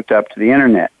indeed hooked up to the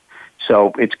internet.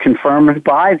 So it's confirmed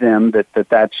by them that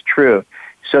that's true.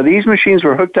 So these machines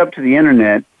were hooked up to the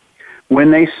internet.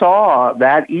 When they saw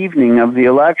that evening of the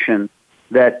election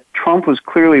that Trump was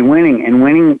clearly winning, and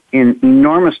winning in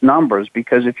enormous numbers,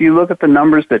 because if you look at the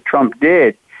numbers that Trump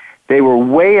did, They were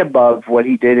way above what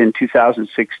he did in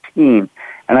 2016,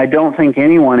 and I don't think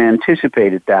anyone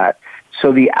anticipated that.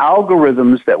 So the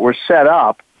algorithms that were set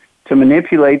up to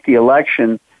manipulate the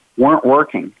election weren't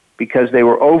working because they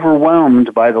were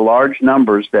overwhelmed by the large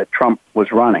numbers that Trump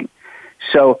was running.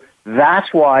 So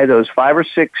that's why those 5 or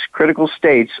 6 critical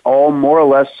states all more or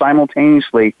less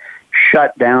simultaneously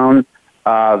shut down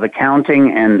the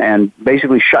counting and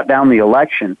basically shut down the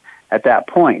election at that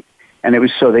point. And it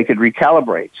was so they could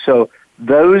recalibrate. So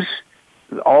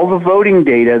all the voting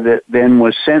data that then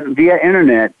was sent via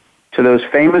internet to those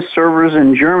famous servers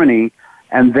in Germany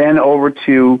and then over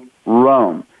to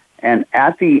Rome. And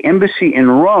at the embassy in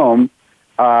Rome,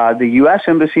 the U.S.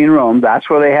 embassy in Rome, that's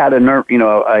where they had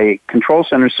a control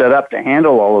center set up to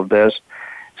handle all of this.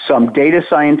 Some data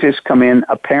scientists come in.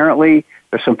 Apparently,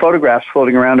 there's some photographs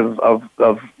floating around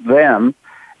of them,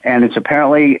 and it's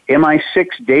apparently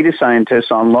MI6 data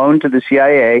scientists on loan to the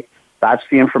CIA. That's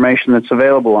the information that's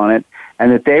available on it,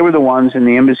 and that they were the ones in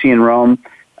the embassy in Rome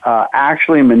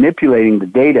actually manipulating the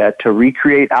data to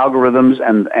recreate algorithms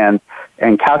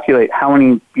and calculate how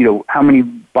many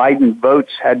Biden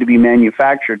votes had to be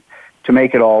manufactured to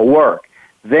make it all work.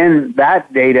 Then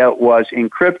that data was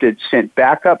encrypted, sent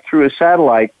back up through a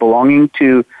satellite belonging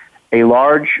to a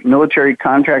large military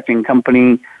contracting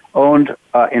company owned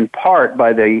in part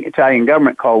by the Italian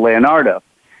government called Leonardo.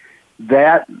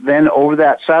 That then over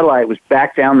that satellite was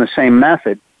back down the same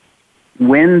method.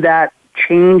 When that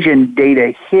change in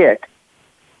data hit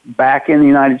back in the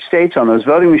United States on those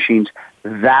voting machines,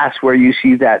 that's where you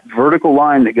see that vertical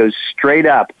line that goes straight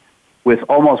up with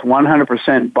almost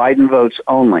 100% Biden votes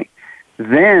only.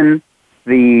 Then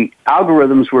the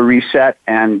algorithms were reset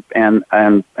and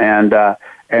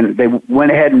they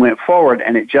went ahead and went forward,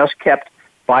 and it just kept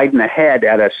Biden ahead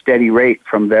at a steady rate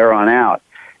from there on out.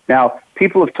 Now,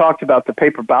 people have talked about the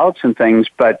paper ballots and things,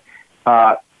 but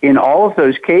in all of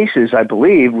those cases, I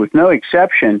believe, with no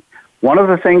exception, one of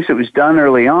the things that was done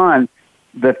early on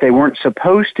that they weren't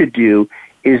supposed to do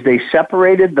is they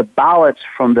separated the ballots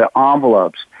from the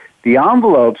envelopes. The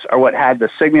envelopes are what had the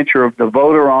signature of the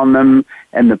voter on them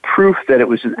and the proof that it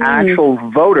was an actual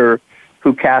voter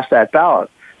who cast that ballot.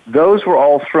 Those were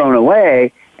all thrown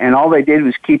away, and all they did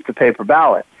was keep the paper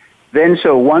ballot. Then,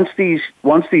 so once these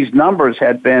numbers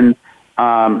had been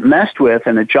messed with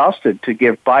and adjusted to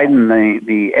give Biden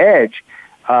the edge,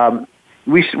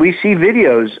 we see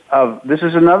videos of, this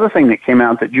is another thing that came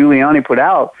out that Giuliani put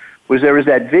out, was there was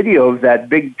that video of that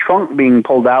big trunk being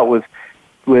pulled out with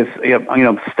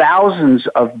thousands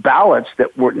of ballots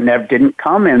that didn't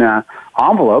come in an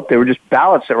envelope. They were just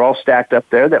ballots that were all stacked up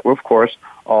there that were, of course,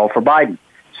 all for Biden.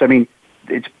 So, I mean,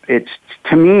 it's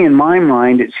to me, in my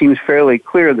mind, it seems fairly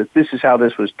clear that this is how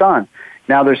this was done.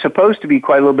 Now, there's supposed to be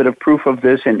quite a little bit of proof of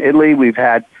this in Italy. We've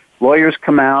had lawyers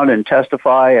come out and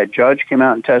testify. A judge came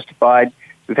out and testified.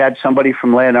 We've had somebody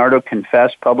from Leonardo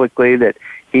confess publicly that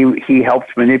he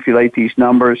helped manipulate these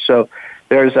numbers. So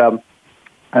there's a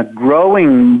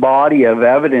growing body of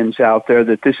evidence out there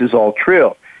that this is all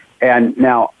true. And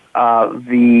now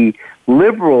the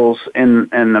liberals in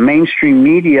the mainstream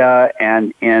media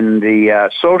and in the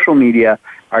social media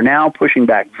are now pushing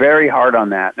back very hard on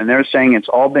that, and they're saying it's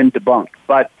all been debunked.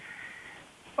 But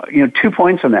 2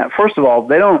 points on that. First of all,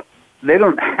 they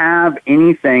don't have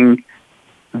anything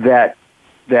that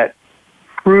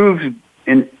proves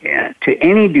to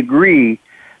any degree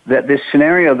that this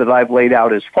scenario that I've laid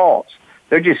out is false.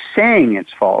 They're just saying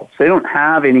it's false. They don't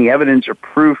have any evidence or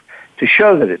proof to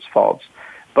show that it's false.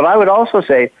 But I would also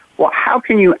say, well, how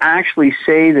can you actually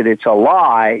say that it's a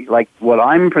lie, like what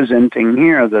I'm presenting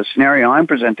here, the scenario I'm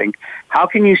presenting? How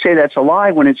can you say that's a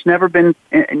lie when it's never been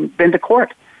to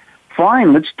court?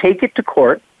 Fine, let's take it to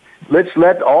court. Let's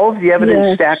let all of the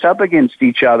evidence stack up against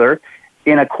each other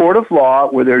in a court of law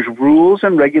where there's rules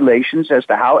and regulations as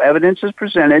to how evidence is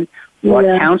presented, what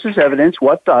counts as evidence,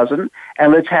 what doesn't,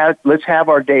 and let's have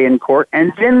our day in court,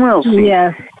 and then we'll see.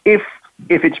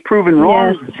 If it's proven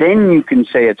wrong, then you can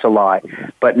say it's a lie.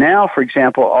 But now, for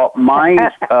example,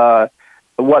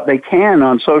 what they can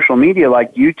on social media,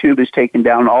 like YouTube has taken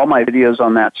down all my videos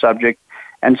on that subject,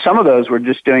 and some of those were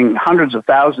just doing hundreds of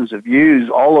thousands of views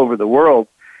all over the world,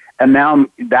 and now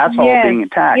that's all being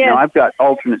attacked. Now, I've got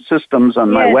alternate systems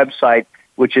on my website,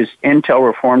 which is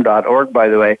intelreform.org, by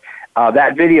the way.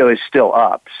 That video is still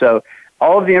up. So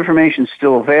all of the information is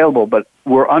still available, but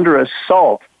we're under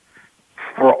assault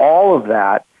for all of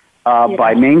that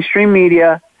by mainstream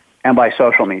media and by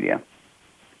social media.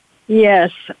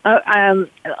 Yes.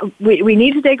 We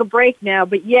need to take a break now,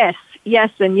 but yes,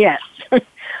 and yes.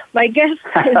 My guest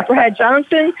is Brad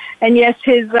Johnson, and yes,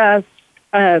 his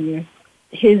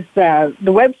the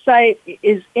website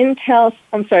is Intel.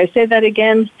 I'm sorry, say that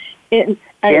again.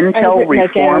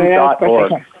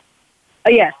 Intelreform.org.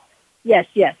 Yes.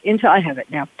 Intel, I have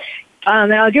it now.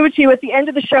 And I'll give it to you at the end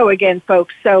of the show again,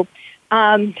 folks. So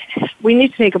we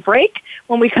need to take a break.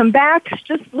 When we come back,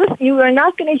 just listen. You are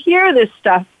not going to hear this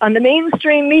stuff on the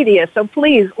mainstream media, so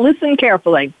please listen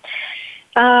carefully.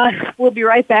 We'll be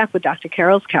right back with Dr.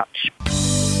 Carol's Couch.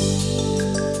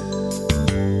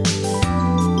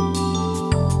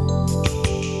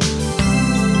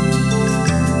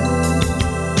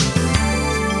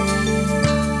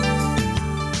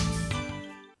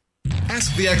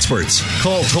 Ask the experts.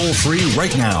 Call toll free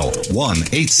right now,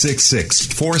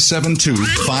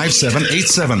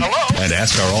 1-866-472-5787. And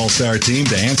ask our All-Star team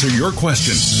to answer your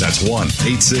question. That's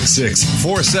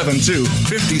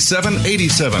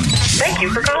 1-866-472-5787. Thank you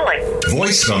for calling.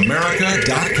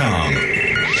 VoiceAmerica.com.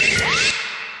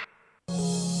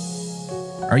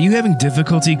 Are you having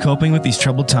difficulty coping with these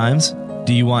troubled times?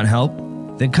 Do you want help?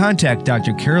 Then contact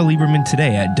Dr. Carol Lieberman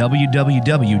today at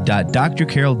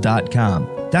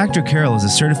www.drcarol.com. Dr. Carol is a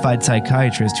certified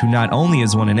psychiatrist who not only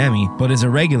has won an Emmy, but is a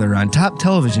regular on top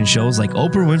television shows like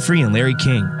Oprah Winfrey and Larry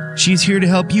King. She's here to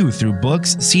help you through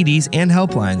books, CDs, and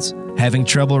helplines. Having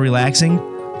trouble relaxing?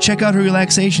 Check out her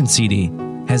relaxation CD.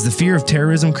 Has the fear of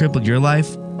terrorism crippled your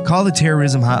life? Call the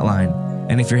terrorism hotline.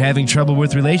 And if you're having trouble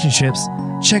with relationships,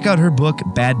 check out her book,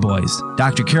 Bad Boys.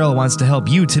 Dr. Carol wants to help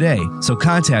you today, so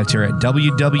contact her at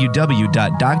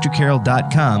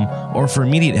www.drcarol.com or for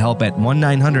immediate help at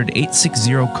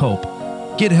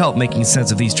 1-900-860-COPE. Get help making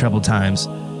sense of these troubled times.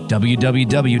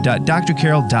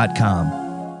 www.drcarol.com.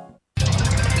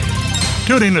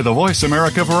 Tune in to the Voice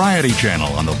America Variety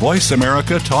channel on the Voice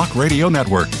America Talk Radio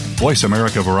Network. Voice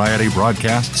America Variety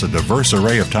broadcasts a diverse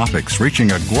array of topics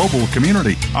reaching a global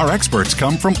community. Our experts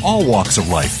come from all walks of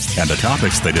life, and the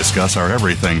topics they discuss are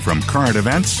everything from current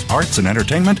events, arts and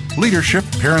entertainment, leadership,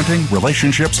 parenting,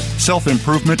 relationships,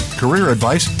 self-improvement, career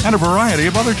advice, and a variety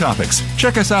of other topics.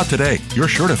 Check us out today. You're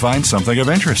sure to find something of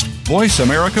interest. Voice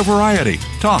America Variety.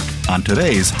 Talk on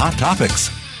today's hot topics.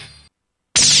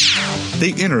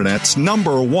 The Internet's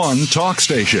 #1 talk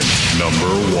station.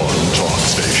 #1 talk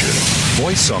station.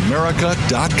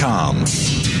 VoiceAmerica.com.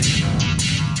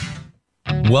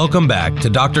 Welcome back to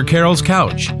Dr. Carol's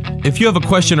Couch. If you have a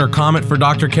question or comment for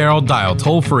Dr. Carol, dial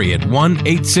toll free at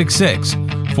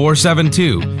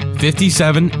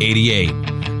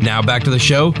 1-866-472-5788. Now back to the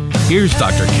show. Here's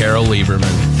Dr. Carol Lieberman.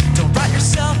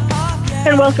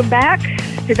 And welcome back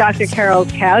to Dr.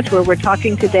 Carol's Couch, where we're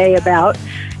talking today about,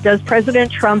 does President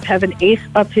Trump have an ace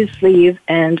up his sleeve?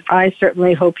 And I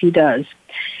certainly hope he does.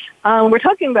 We're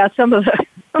talking about some of the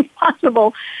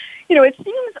possible, it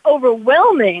seems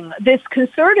overwhelming, this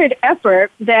concerted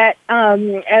effort that,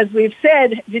 as we've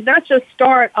said, did not just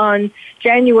start on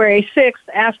January 6th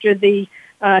after the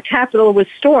Capitol was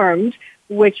stormed,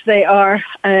 which they are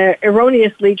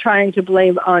erroneously trying to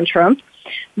blame on Trump,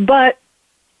 but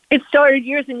it started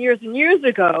years and years and years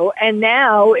ago, and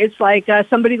now it's like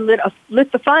somebody lit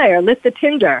the fire, lit the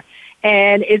tinder,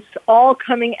 and it's all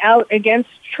coming out against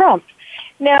Trump.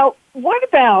 Now, what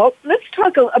about, let's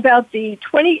talk about the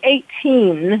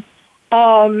 2018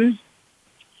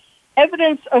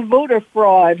 evidence of voter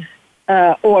fraud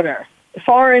order,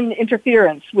 foreign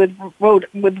interference with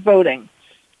voting.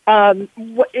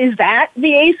 Is that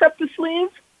the ace up the sleeve?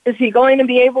 Is he going to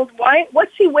be able to,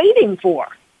 what's he waiting for?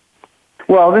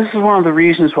 Well, this is one of the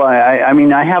reasons why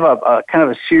I have a kind of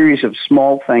a series of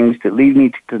small things that lead me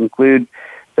to conclude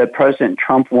that President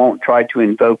Trump won't try to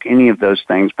invoke any of those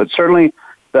things, but certainly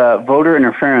the voter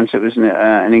interference, it was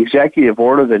an executive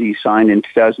order that he signed in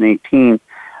 2018,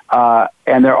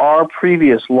 and there are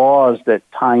previous laws that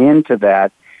tie into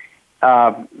that.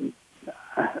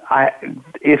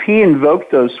 If he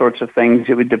invoked those sorts of things,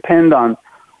 it would depend on,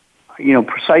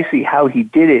 precisely how he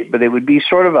did it, but it would be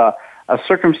sort of a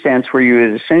circumstance where you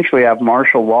would essentially have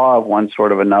martial law of one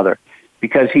sort of another,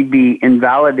 because he'd be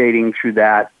invalidating through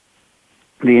that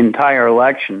the entire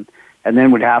election, and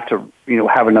then would have to,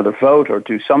 have another vote or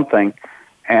do something.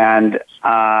 And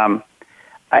as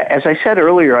I said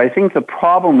earlier, I think the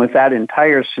problem with that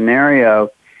entire scenario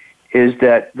is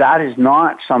that is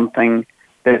not something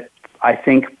that I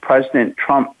think President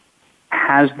Trump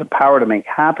has the power to make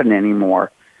happen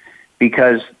anymore,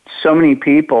 because so many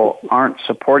people aren't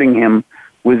supporting him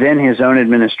within his own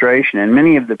administration. And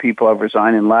many of the people have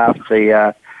resigned and left.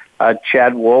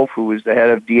 Chad Wolf, who was the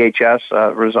head of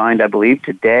DHS, resigned, I believe,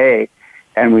 today.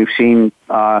 And we've seen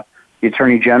the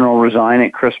Attorney General resign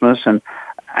at Christmas. And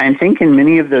I think in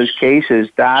many of those cases,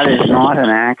 that is not an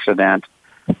accident.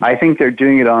 I think they're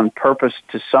doing it on purpose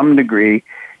to some degree.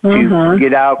 to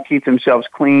get out, keep themselves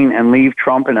clean, and leave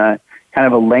Trump in a kind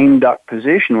of a lame duck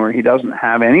position where he doesn't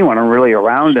have anyone really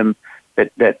around him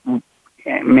that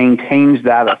maintains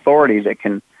that authority that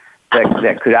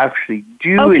could actually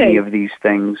do any of these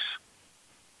things.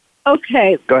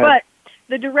 Okay, go ahead. But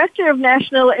the Director of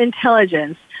National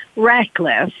Intelligence,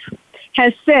 Ratcliffe,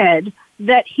 has said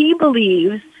that he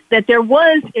believes that there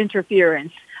was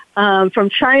interference from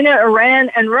China, Iran,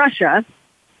 and Russia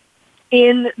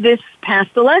in this past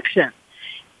election.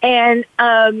 And,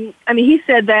 he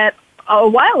said that a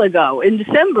while ago, in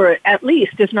December at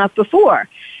least, if not before.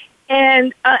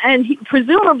 And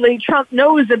presumably Trump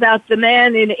knows about the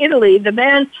man in Italy. The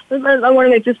man, I want to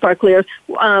make this part clear,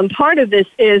 part of this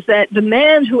is that the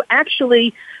man who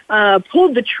actually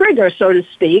pulled the trigger, so to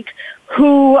speak,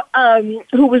 who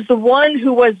was the one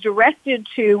who was directed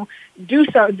to do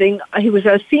something. He was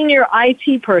a senior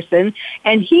IT person,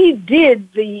 and he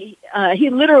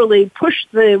literally pushed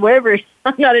whatever,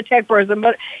 I'm not a tech person,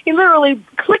 but he literally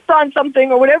clicked on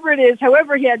something or whatever it is,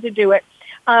 however he had to do it,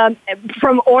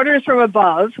 from orders from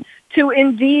above to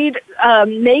indeed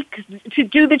to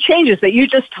do the changes that you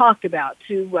just talked about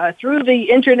through the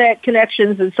internet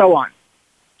connections and so on.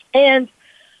 And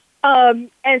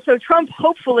so Trump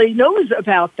hopefully knows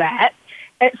about that.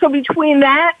 And so between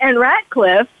that and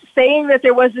Ratcliffe saying that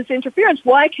there was this interference,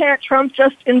 why can't Trump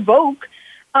just invoke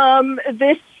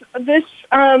this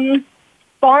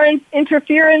foreign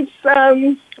interference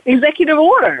executive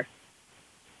order?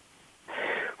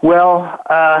 Well,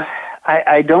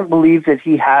 I don't believe that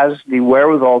he has the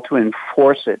wherewithal to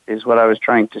enforce it, is what I was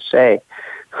trying to say.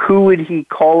 Who would he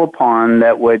call upon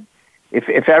that would,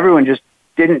 if everyone just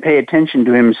didn't pay attention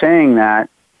to him saying that,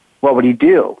 what would he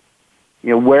do?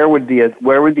 Where would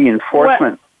the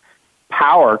enforcement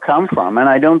power come from? And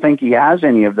I don't think he has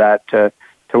any of that to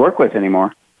work with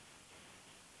anymore.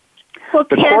 Well,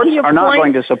 the courts are not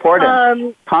going to support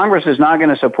him. Congress is not going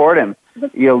to support him.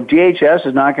 DHS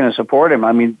is not going to support him.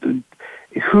 I mean,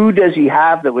 who does he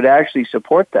have that would actually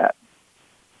support that?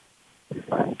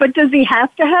 But does he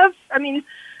have to have? I mean,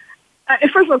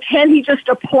 first of all, can he just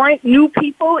appoint new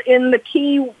people in the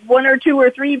key 1 or 2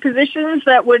 or 3 positions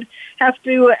that would have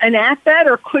to enact that,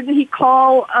 or couldn't he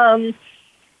call up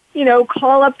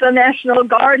the National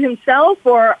Guard himself?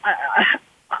 Or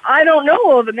I don't know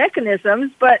all the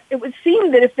mechanisms, but it would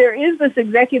seem that if there is this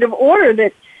executive order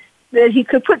that he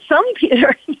could put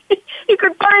he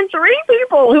could find 3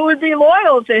 people who would be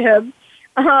loyal to him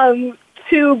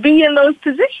to be in those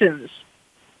positions.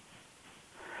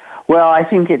 Well, I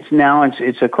think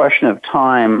it's a question of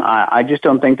time. I just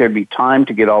don't think there'd be time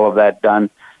to get all of that done.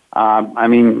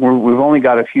 We've only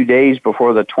got a few days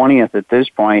before the 20th at this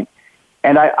point.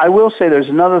 And I will say there's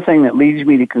another thing that leads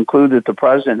me to conclude that the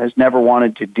president has never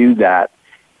wanted to do that.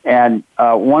 And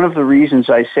one of the reasons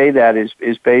I say that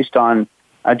is based on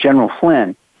General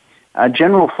Flynn.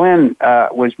 General Flynn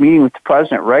was meeting with the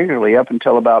president regularly up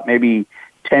until about maybe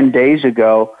 10 days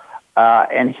ago,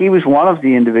 and he was one of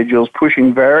the individuals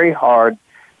pushing very hard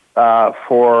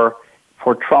for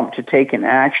Trump to take an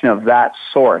action of that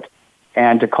sort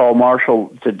and to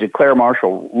declare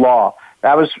martial law.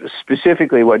 That was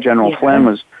specifically what General Flynn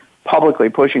was publicly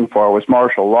pushing for, was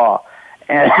martial law.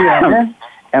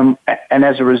 And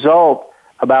as a result,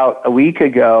 about a week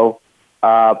ago,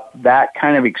 that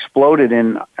kind of exploded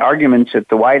in arguments at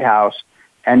the White House,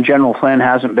 and General Flynn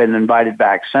hasn't been invited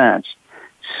back since.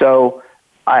 So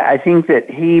I think that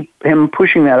him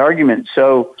pushing that argument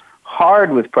so hard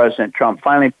with President Trump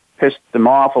finally pissed them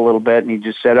off a little bit, and he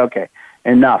just said, okay,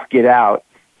 enough, get out.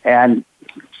 And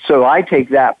so I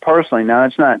take that personally. Now,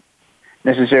 it's not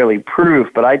necessarily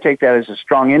proof, but I take that as a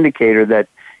strong indicator that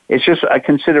it's just a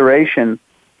consideration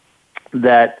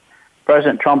that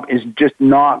President Trump is just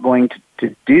not going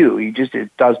to do. He just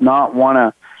does not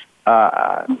want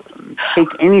to take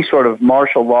any sort of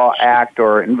martial law act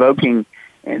or invoking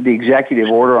the executive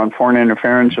order on foreign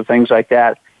interference or things like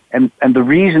that. And the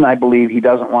reason I believe he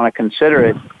doesn't want to consider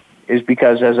it is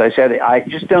because, as I said, I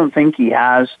just don't think he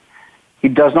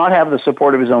does not have the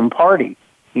support of his own party.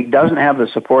 He doesn't have the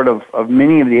support of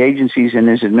many of the agencies in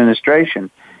his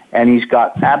administration. And he's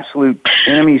got absolute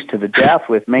enemies to the death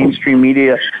with mainstream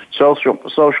media,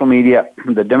 social media,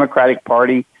 the Democratic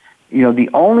Party. The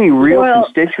only real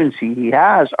constituency he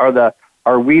has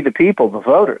are we the people, the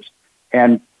voters.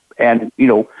 And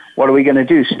what are we going to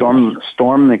do?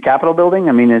 Storm the Capitol building?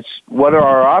 I mean, what are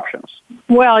our options?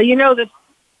 Well, that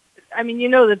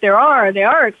they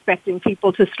are expecting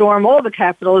people to storm all the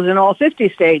capitals in all 50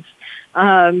 states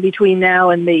between now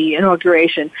and the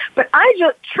inauguration. But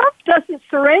Trump doesn't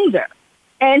surrender.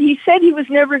 And he said he was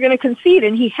never going to concede,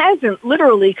 and he hasn't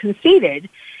literally conceded.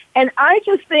 And I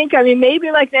just think, I mean,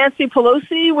 maybe like Nancy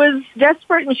Pelosi was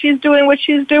desperate and she's doing what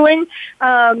she's doing.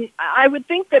 I would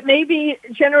think that maybe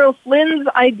General Flynn's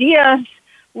ideas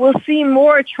will seem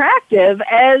more attractive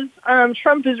as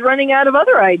Trump is running out of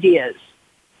other ideas.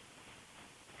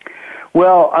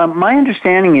 Well, my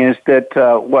understanding is that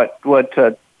what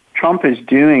Trump is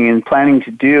doing and planning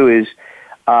to do is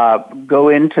go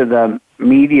into the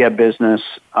media business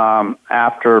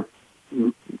after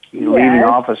leaving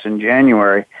office in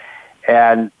January.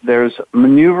 And there's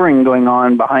maneuvering going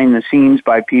on behind the scenes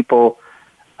by people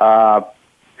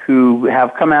who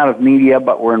have come out of media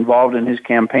but were involved in his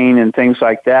campaign and things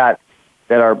like that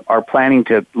are planning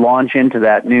to launch into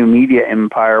that new media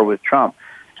empire with Trump.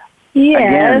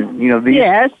 Yes. Again,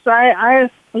 yes, I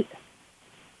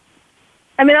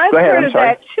mean, I've heard of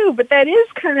that too, but that is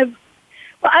kind of,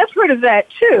 well, I've heard of that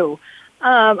too.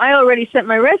 I already sent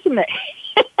my resume.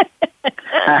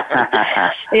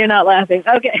 You're not laughing.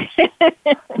 Okay.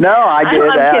 No, I did.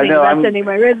 I'm kidding. I'm sending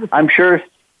my resume. I'm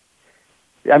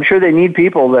sure they need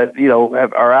people that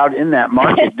are out in that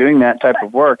market doing that type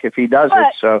of work. If he does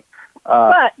it, so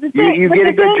you get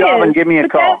a good job and give me a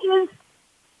call.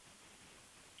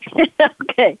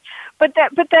 Okay, but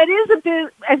that is a big.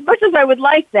 As much as I would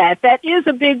like that is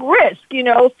a big risk.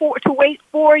 To wait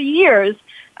 4 years.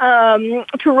 To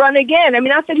run again. I mean,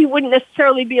 not that he wouldn't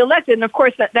necessarily be elected, and of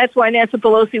course that's why Nancy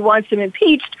Pelosi wants him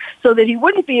impeached, so that he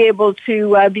wouldn't be able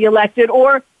to be elected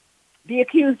or be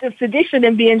accused of sedition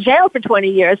and be in jail for 20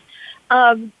 years.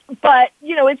 But,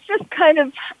 it's just kind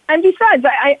of, and besides,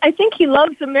 I think he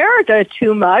loves America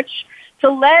too much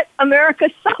to let America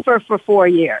suffer for 4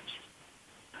 years.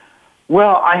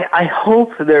 Well, I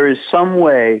hope there is some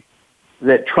way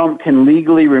that Trump can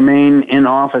legally remain in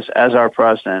office as our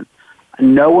president.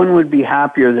 No one would be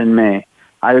happier than me.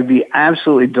 I would be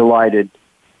absolutely delighted.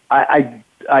 I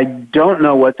don't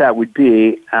know what that would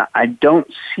be. I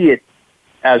don't see it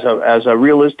as a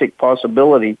realistic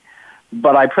possibility.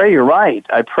 But I pray you're right.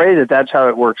 I pray that that's how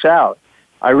it works out.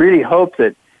 I really hope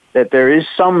that there is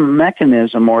some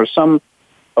mechanism or some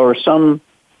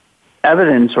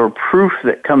evidence or proof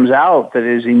that comes out that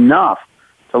is enough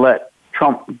to let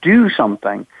Trump do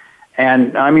something.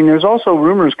 And, I mean, there's also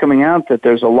rumors coming out that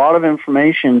there's a lot of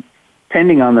information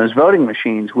pending on those voting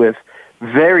machines with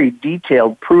very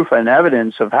detailed proof and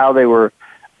evidence of how they were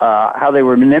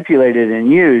manipulated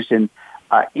and used. And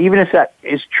even if that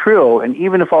is true, and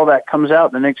even if all that comes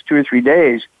out in the next 2 or 3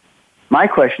 days, my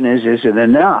question is it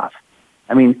enough?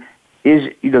 I mean,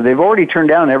 they've already turned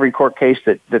down every court case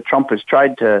that Trump has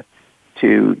tried to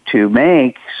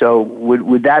make, so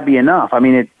would that be enough? I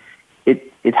mean,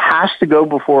 it has to go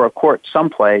before a court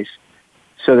someplace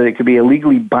so that it could be a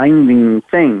legally binding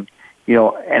thing,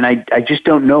 and I just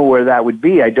don't know where that would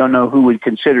be. I don't know who would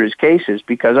consider his cases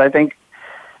because I think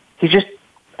he just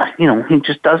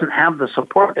doesn't have the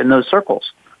support in those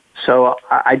circles. So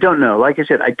I don't know. Like I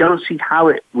said, I don't see how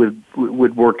it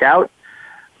would work out,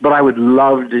 but I would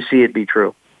love to see it be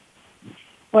true.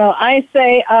 Well, I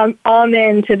say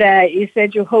amen to that. You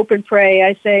said you hope and pray.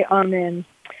 I say amen.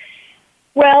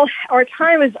 Well, our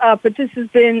time is up, but this has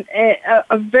been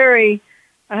a very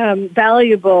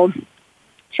valuable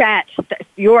chat.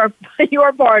 You're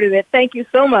part of it. Thank you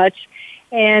so much.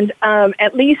 And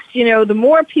at least, the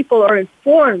more people are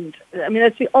informed, I mean,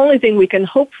 that's the only thing we can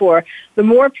hope for. The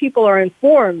more people are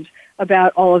informed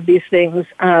about all of these things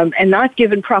and not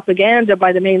given propaganda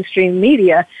by the mainstream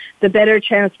media, the better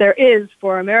chance there is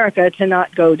for America to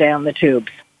not go down the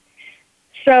tubes.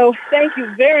 So thank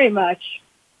you very much,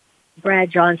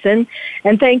 Brad Johnson.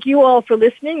 And thank you all for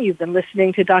listening. You've been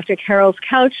listening to Dr. Carol's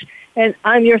Couch, and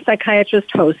I'm your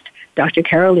psychiatrist host, Dr.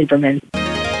 Carol Lieberman.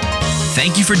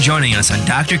 Thank you for joining us on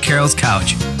Dr. Carol's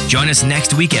Couch. Join us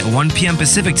next week at 1 p.m.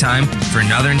 Pacific Time for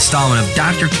another installment of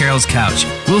Dr. Carol's Couch.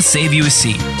 We'll save you a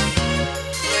seat.